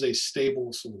 4, this is a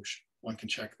stable solution. One can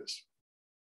check this.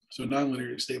 So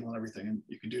nonlinear, stable, and everything, and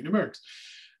you can do numerics.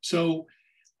 So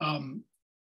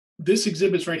this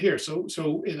exhibits right here. So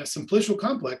in a simplicial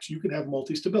complex, you can have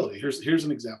multi-stability. Here's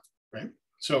an example, right?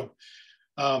 So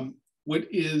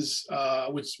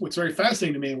what's very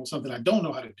fascinating to me, and something I don't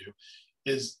know how to do,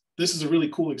 is this is a really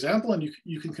cool example, and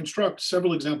you can construct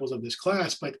several examples of this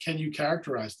class, but can you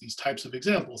characterize these types of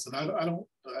examples? And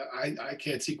I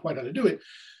can't see quite how to do it.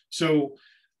 So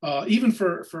even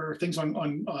for things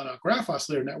on graph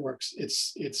oscillator networks, it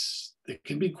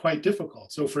can be quite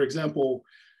difficult. So for example,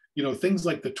 things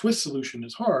like the twist solution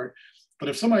is hard, but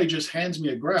if somebody just hands me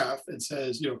a graph and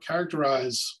says,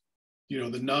 characterize,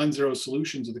 the non-zero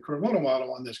solutions of the Kuramoto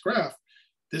model on this graph,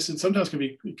 this sometimes can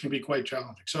be quite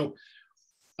challenging. So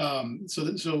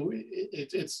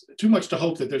It's too much to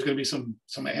hope that there's going to be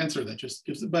some answer that just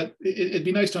gives it, but it'd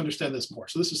be nice to understand this more.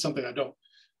 So this is something I don't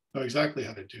know exactly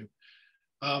how to do.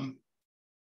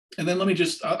 And then let me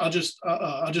just, I'll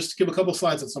just give a couple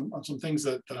slides on some things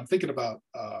that I'm thinking about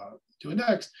doing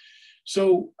next.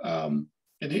 So, and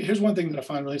here's one thing that I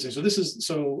find really interesting. So this is,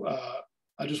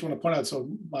 I just want to point out, so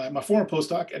my former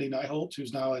postdoc, Eddie Nyholt,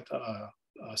 who's now at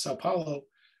Sao Paulo,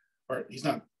 or he's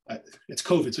not, it's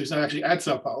COVID, so he's not actually at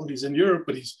Sao Paulo. He's in Europe,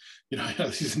 but he's,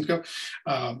 he's in,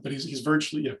 but he's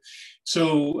virtually,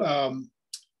 So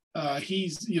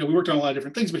he's, we worked on a lot of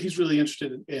different things, but he's really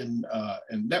interested in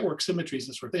network symmetries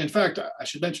and sort of thing. In fact, I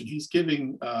should mention he's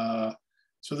giving,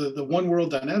 so the One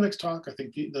World Dynamics talk, I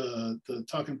think the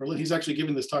talk in Berlin, he's actually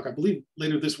giving this talk, I believe,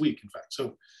 later this week, in fact.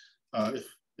 So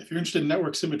if you're interested in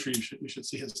network symmetry, you should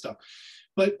see his stuff.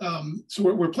 But so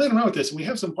we're playing around with this, and we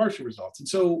have some partial results. And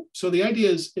so the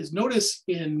idea is notice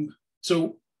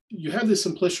so you have this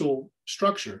simplicial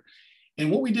structure, and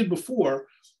what we did before,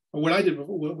 or what I did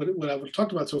before, what I've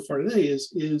talked about so far today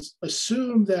is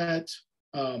assume that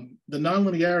the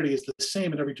nonlinearity is the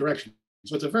same in every direction.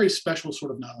 So it's a very special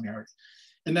sort of nonlinearity.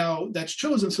 And now that's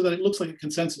chosen so that it looks like a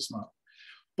consensus model.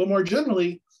 But more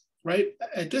generally, right,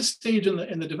 at this stage in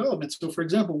the development, so for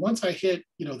example, once I hit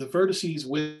the vertices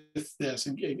with this,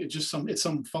 and it's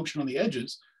some function on the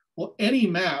edges, well, any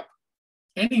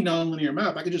nonlinear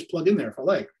map, I could just plug in there if I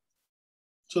like.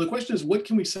 So the question is, what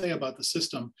can we say about the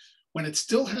system when it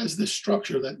still has this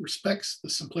structure that respects the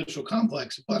simplicial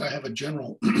complex, but I have a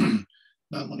general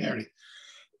nonlinearity?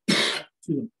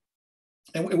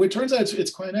 And what turns out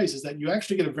it's quite nice is that you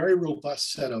actually get a very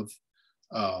robust set of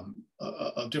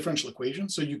differential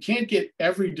equations. So you can't get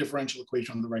every differential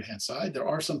equation on the right-hand side. There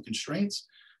are some constraints.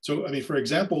 So, I mean, for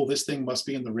example, this thing must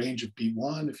be in the range of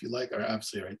B1, if you like, or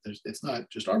obviously, right, it's not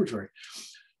just arbitrary.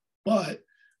 But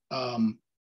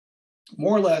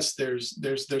more or less, there's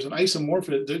an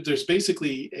isomorphism. There's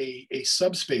basically a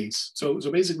subspace. So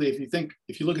basically,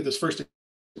 if you look at this first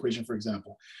equation, for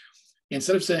example,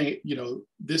 instead of saying,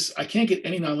 I can't get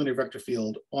any nonlinear vector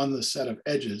field on the set of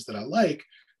edges that I like,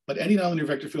 but any nonlinear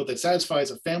vector field that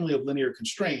satisfies a family of linear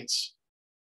constraints,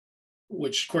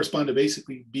 which correspond to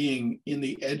basically being in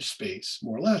the edge space,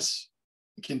 more or less,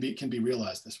 can be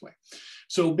realized this way.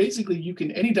 So basically,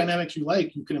 any dynamics you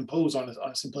like, you can impose on a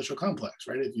simplicial complex,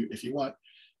 right? If you want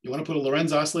to put a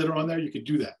Lorentz oscillator on there, you could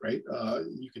do that, right?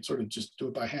 You could sort of just do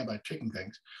it by hand by picking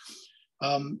things.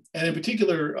 And in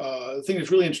particular, the thing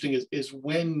that's really interesting is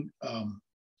when,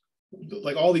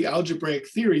 like all the algebraic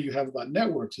theory you have about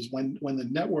networks is when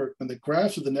the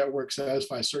graphs of the network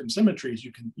satisfy certain symmetries,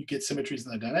 you get symmetries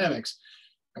in the dynamics.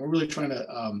 And we're really trying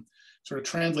to sort of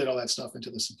translate all that stuff into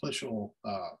the simplicial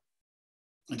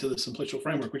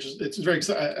framework, which is it's very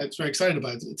excited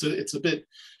about it. It's a bit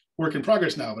work in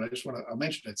progress now, but I just want to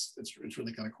mention it's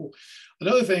really kind of cool.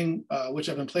 Another thing which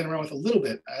I've been playing around with a little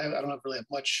bit, I don't really have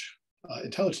much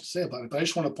intelligence to say about it, but I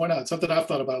just want to point out something I've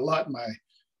thought about a lot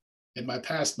in my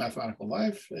past mathematical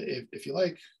life, if you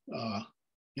like.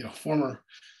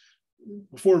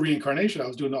 Before reincarnation, I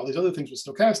was doing all these other things with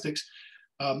stochastics.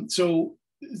 So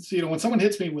when someone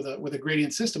hits me with a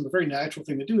gradient system, a very natural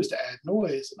thing to do is to add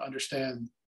noise and understand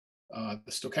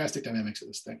the stochastic dynamics of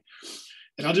this thing.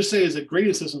 And I'll just say is that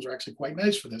gradient systems are actually quite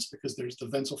nice for this, because there's the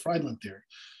Wenzel-Friedland theory,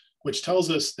 which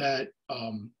tells us that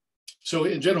so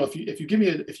in general, if you give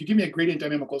me a gradient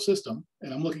dynamical system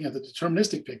and I'm looking at the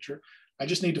deterministic picture, I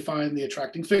just need to find the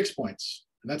attracting fixed points,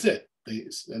 and that's it.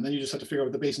 And then you just have to figure out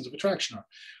what the basins of attraction are.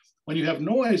 When you have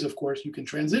noise, of course, you can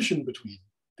transition between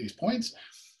these points.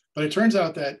 But it turns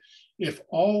out that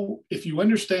if you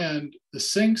understand the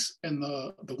sinks and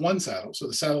the one saddle, so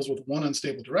the saddles with one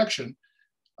unstable direction,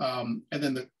 and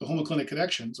then the homoclinic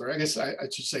connections, or I guess I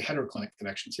should say heteroclinic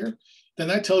connections here, then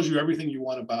that tells you everything you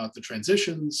want about the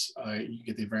transitions. You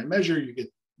get the invariant measure, you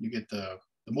get the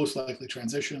most likely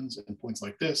transitions and points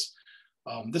like this.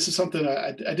 This is something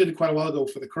I did it quite a while ago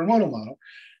for the Kuramoto model.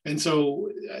 And so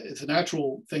it's a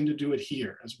natural thing to do it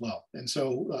here as well. And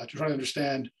so to try to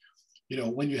understand,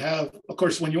 when you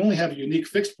only have a unique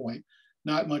fixed point,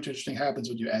 not much interesting happens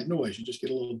when you add noise. You just get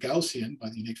a little Gaussian by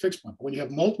the unique fixed point. But when you have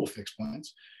multiple fixed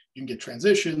points, you can get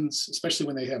transitions, especially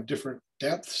when they have different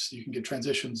depths. You can get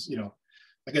transitions,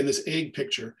 again, this egg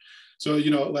picture. So,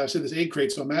 when I said this egg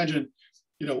crate, so imagine,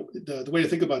 the way to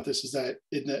think about this is that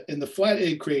in the flat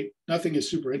egg crate, nothing is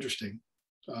super interesting.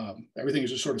 Everything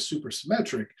is just sort of super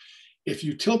symmetric. If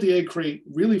you tilt the egg crate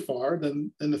really far,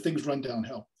 then the things run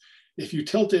downhill. If you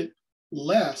tilt it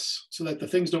less so that the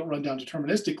things don't run down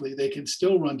deterministically, they can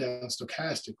still run down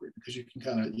stochastically, because you can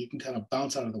kind of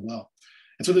bounce out of the well.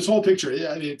 And so this whole picture,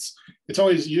 yeah, it's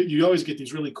always, you always get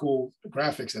these really cool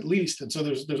graphics at least. And so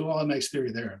there's a lot of nice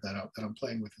theory there that I'm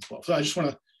playing with as well. So I just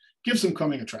want to give some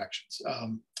coming attractions.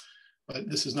 But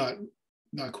this is not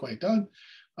quite done.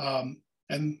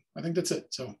 And I think that's it.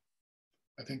 So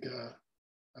I think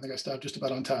I stopped just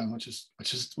about on time, which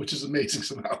is amazing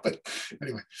somehow. But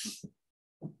anyway.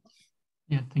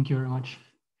 Yeah, thank you very much.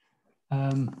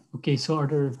 Okay, so I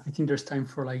think there's time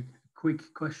for like a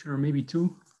quick question or maybe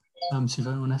two. See if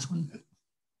anyone has one.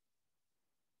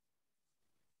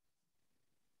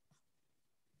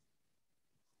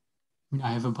 I mean,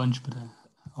 I have a bunch, but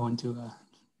I want to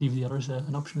leave the others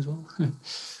an option as well.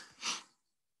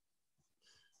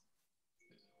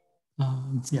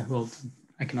 Yeah, well,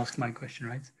 I can ask my question,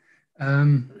 right?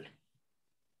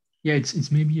 Yeah,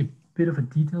 it's maybe a bit of a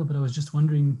detail, but I was just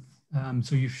wondering,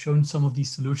 so you've shown some of these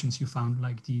solutions you found,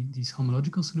 like these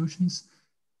homological solutions.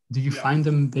 Do you find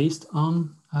them based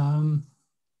on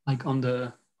like on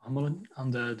the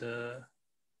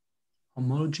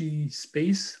homology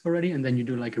space already, and then you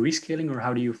do like a rescaling, or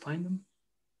how do you find them?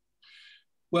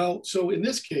 Well, so in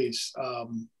this case, I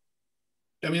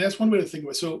mean, that's one way to think of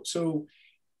it. So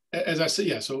as I said,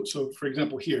 yeah. So for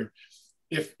example, here,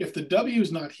 if the W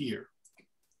is not here,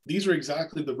 these are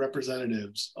exactly the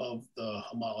representatives of the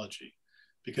homology,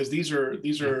 because these are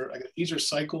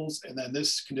cycles, and then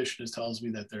this condition tells me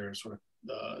that they're sort of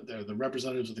they're the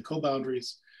representatives of the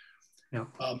co-boundaries. Yeah.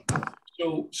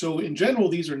 So in general,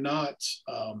 these are not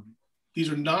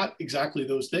exactly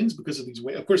those things because of these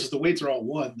weights. Of course, if the weights are all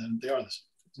one, then they are the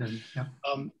same. Yeah.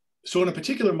 So in a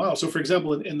particular model, so for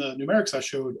example, in the numerics I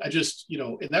showed, I just,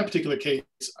 in that particular case,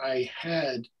 I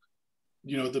had,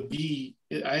 the B,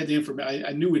 I had the information,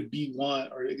 I knew it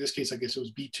B1, or in this case, I guess it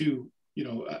was B2,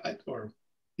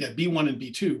 B1 and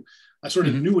B2. I sort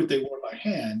of knew what they were by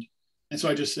hand. And so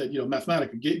I just said,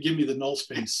 mathematically, give me the null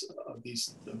space of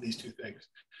these two things.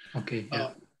 Okay.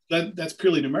 Yeah. That's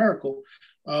purely numerical.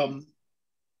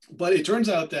 But it turns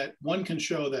out that one can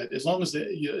show that as long as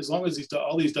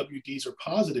all these WDs are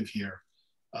positive here,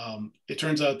 it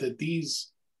turns out that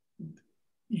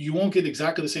you won't get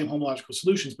exactly the same homological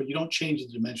solutions, but you don't change the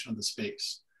dimension of the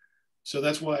space. So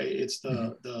that's why it's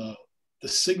the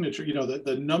signature,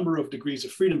 the number of degrees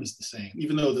of freedom is the same,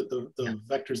 even though the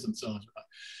vectors themselves are not.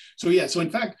 So yeah, so in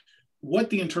fact,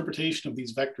 what the interpretation of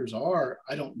these vectors are,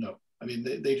 I don't know. I mean,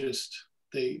 they're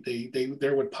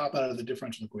what pop out of the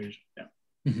differential equation. Yeah.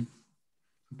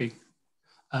 Okay.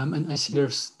 And I see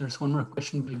there's one more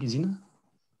question by Gesine.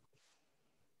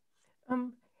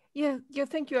 Yeah,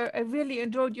 thank you. I really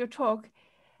enjoyed your talk.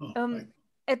 Right.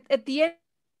 At the end,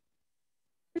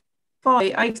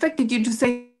 I expected you to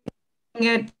say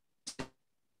it.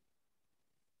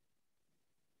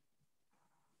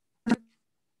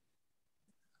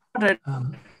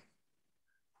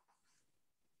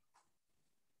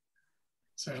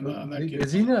 Sorry, I'm not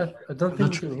Gesine, I don't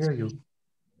think we can hear you.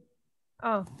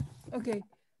 Oh, okay.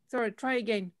 Sorry, try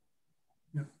again.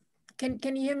 Yeah.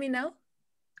 Can you hear me now?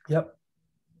 Yep.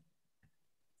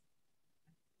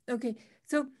 Okay,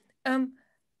 so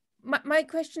my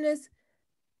question is,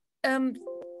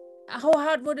 how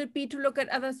hard would it be to look at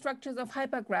other structures of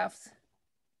hypergraphs?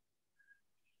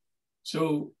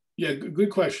 So yeah, good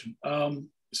question.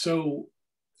 So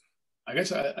I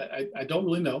guess I don't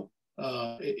really know.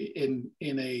 In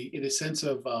a sense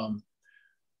of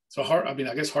so hard. I mean,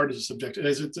 I guess hard is a subjective.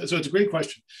 So it's a great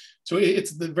question. So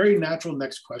it's the very natural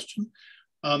next question.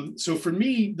 So for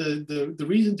me, the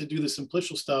reason to do the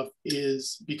simplicial stuff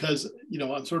is because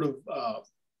I'm sort of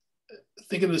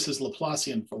thinking of this as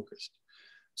Laplacian focused.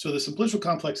 So the simplicial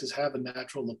complexes have a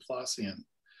natural Laplacian.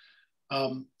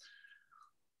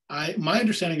 My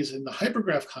understanding is in the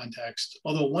hypergraph context,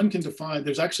 although one can define,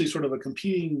 there's actually sort of a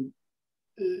competing.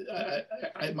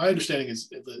 My understanding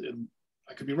is, and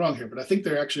I could be wrong here, but I think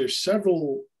there actually are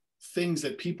several things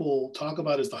that people talk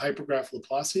about as the hypergraph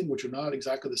Laplacian, which are not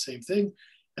exactly the same thing,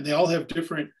 and they all have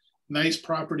different nice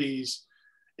properties.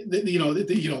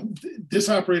 This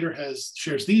operator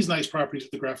shares these nice properties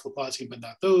with the graph Laplacian, but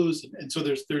not those. And so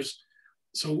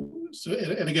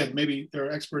and again, maybe there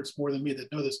are experts more than me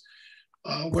that know this.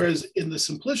 Whereas in the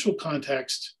simplicial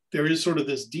context, there is sort of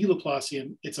this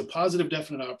D-Laplacian. It's a positive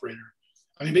definite operator.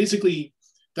 I mean, basically,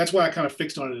 that's why I kind of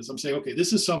fixed on it. Is I'm saying, okay,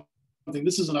 this is something.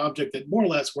 This is an object that more or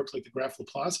less works like the graph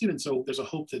Laplacian, and so there's a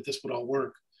hope that this would all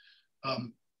work. I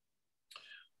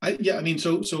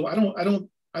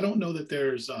don't know that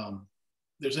there's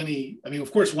any. I mean,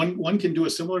 of course, one can do a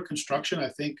similar construction. I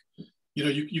think,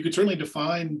 you could certainly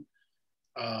define.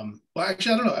 Well,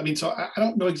 actually, I don't know. I mean, so I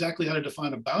don't know exactly how to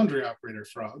define a boundary operator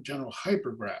for a general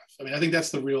hypergraph. I mean, I think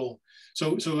that's the real.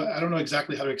 So I don't know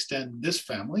exactly how to extend this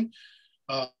family.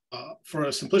 For a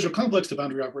simplicial complex, the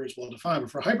boundary operator is well defined.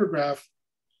 But for a hypergraph,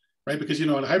 right? Because in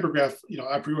a hypergraph,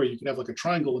 a priori you can have like a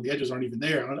triangle and the edges aren't even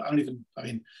there.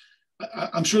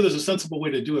 I'm sure there's a sensible way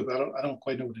to do it, but I don't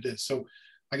quite know what it is. So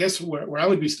I guess where I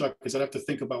would be stuck is I'd have to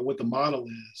think about what the model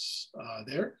is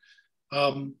there.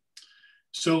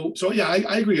 So yeah,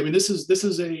 I agree. I mean, this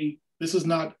is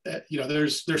not,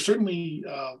 there's certainly,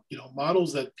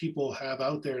 models that people have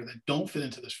out there that don't fit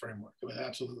into this framework. I mean,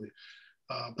 absolutely.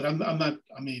 But I'm not,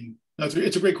 I mean,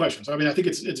 it's a great question. So, I mean, I think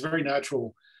it's very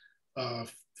natural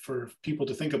for people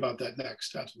to think about that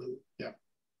next. Absolutely. Yeah.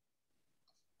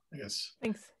 I guess.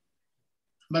 Thanks.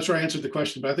 I'm not sure I answered the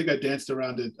question, but I think I danced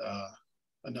around it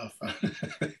enough.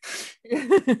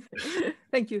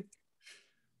 Thank you.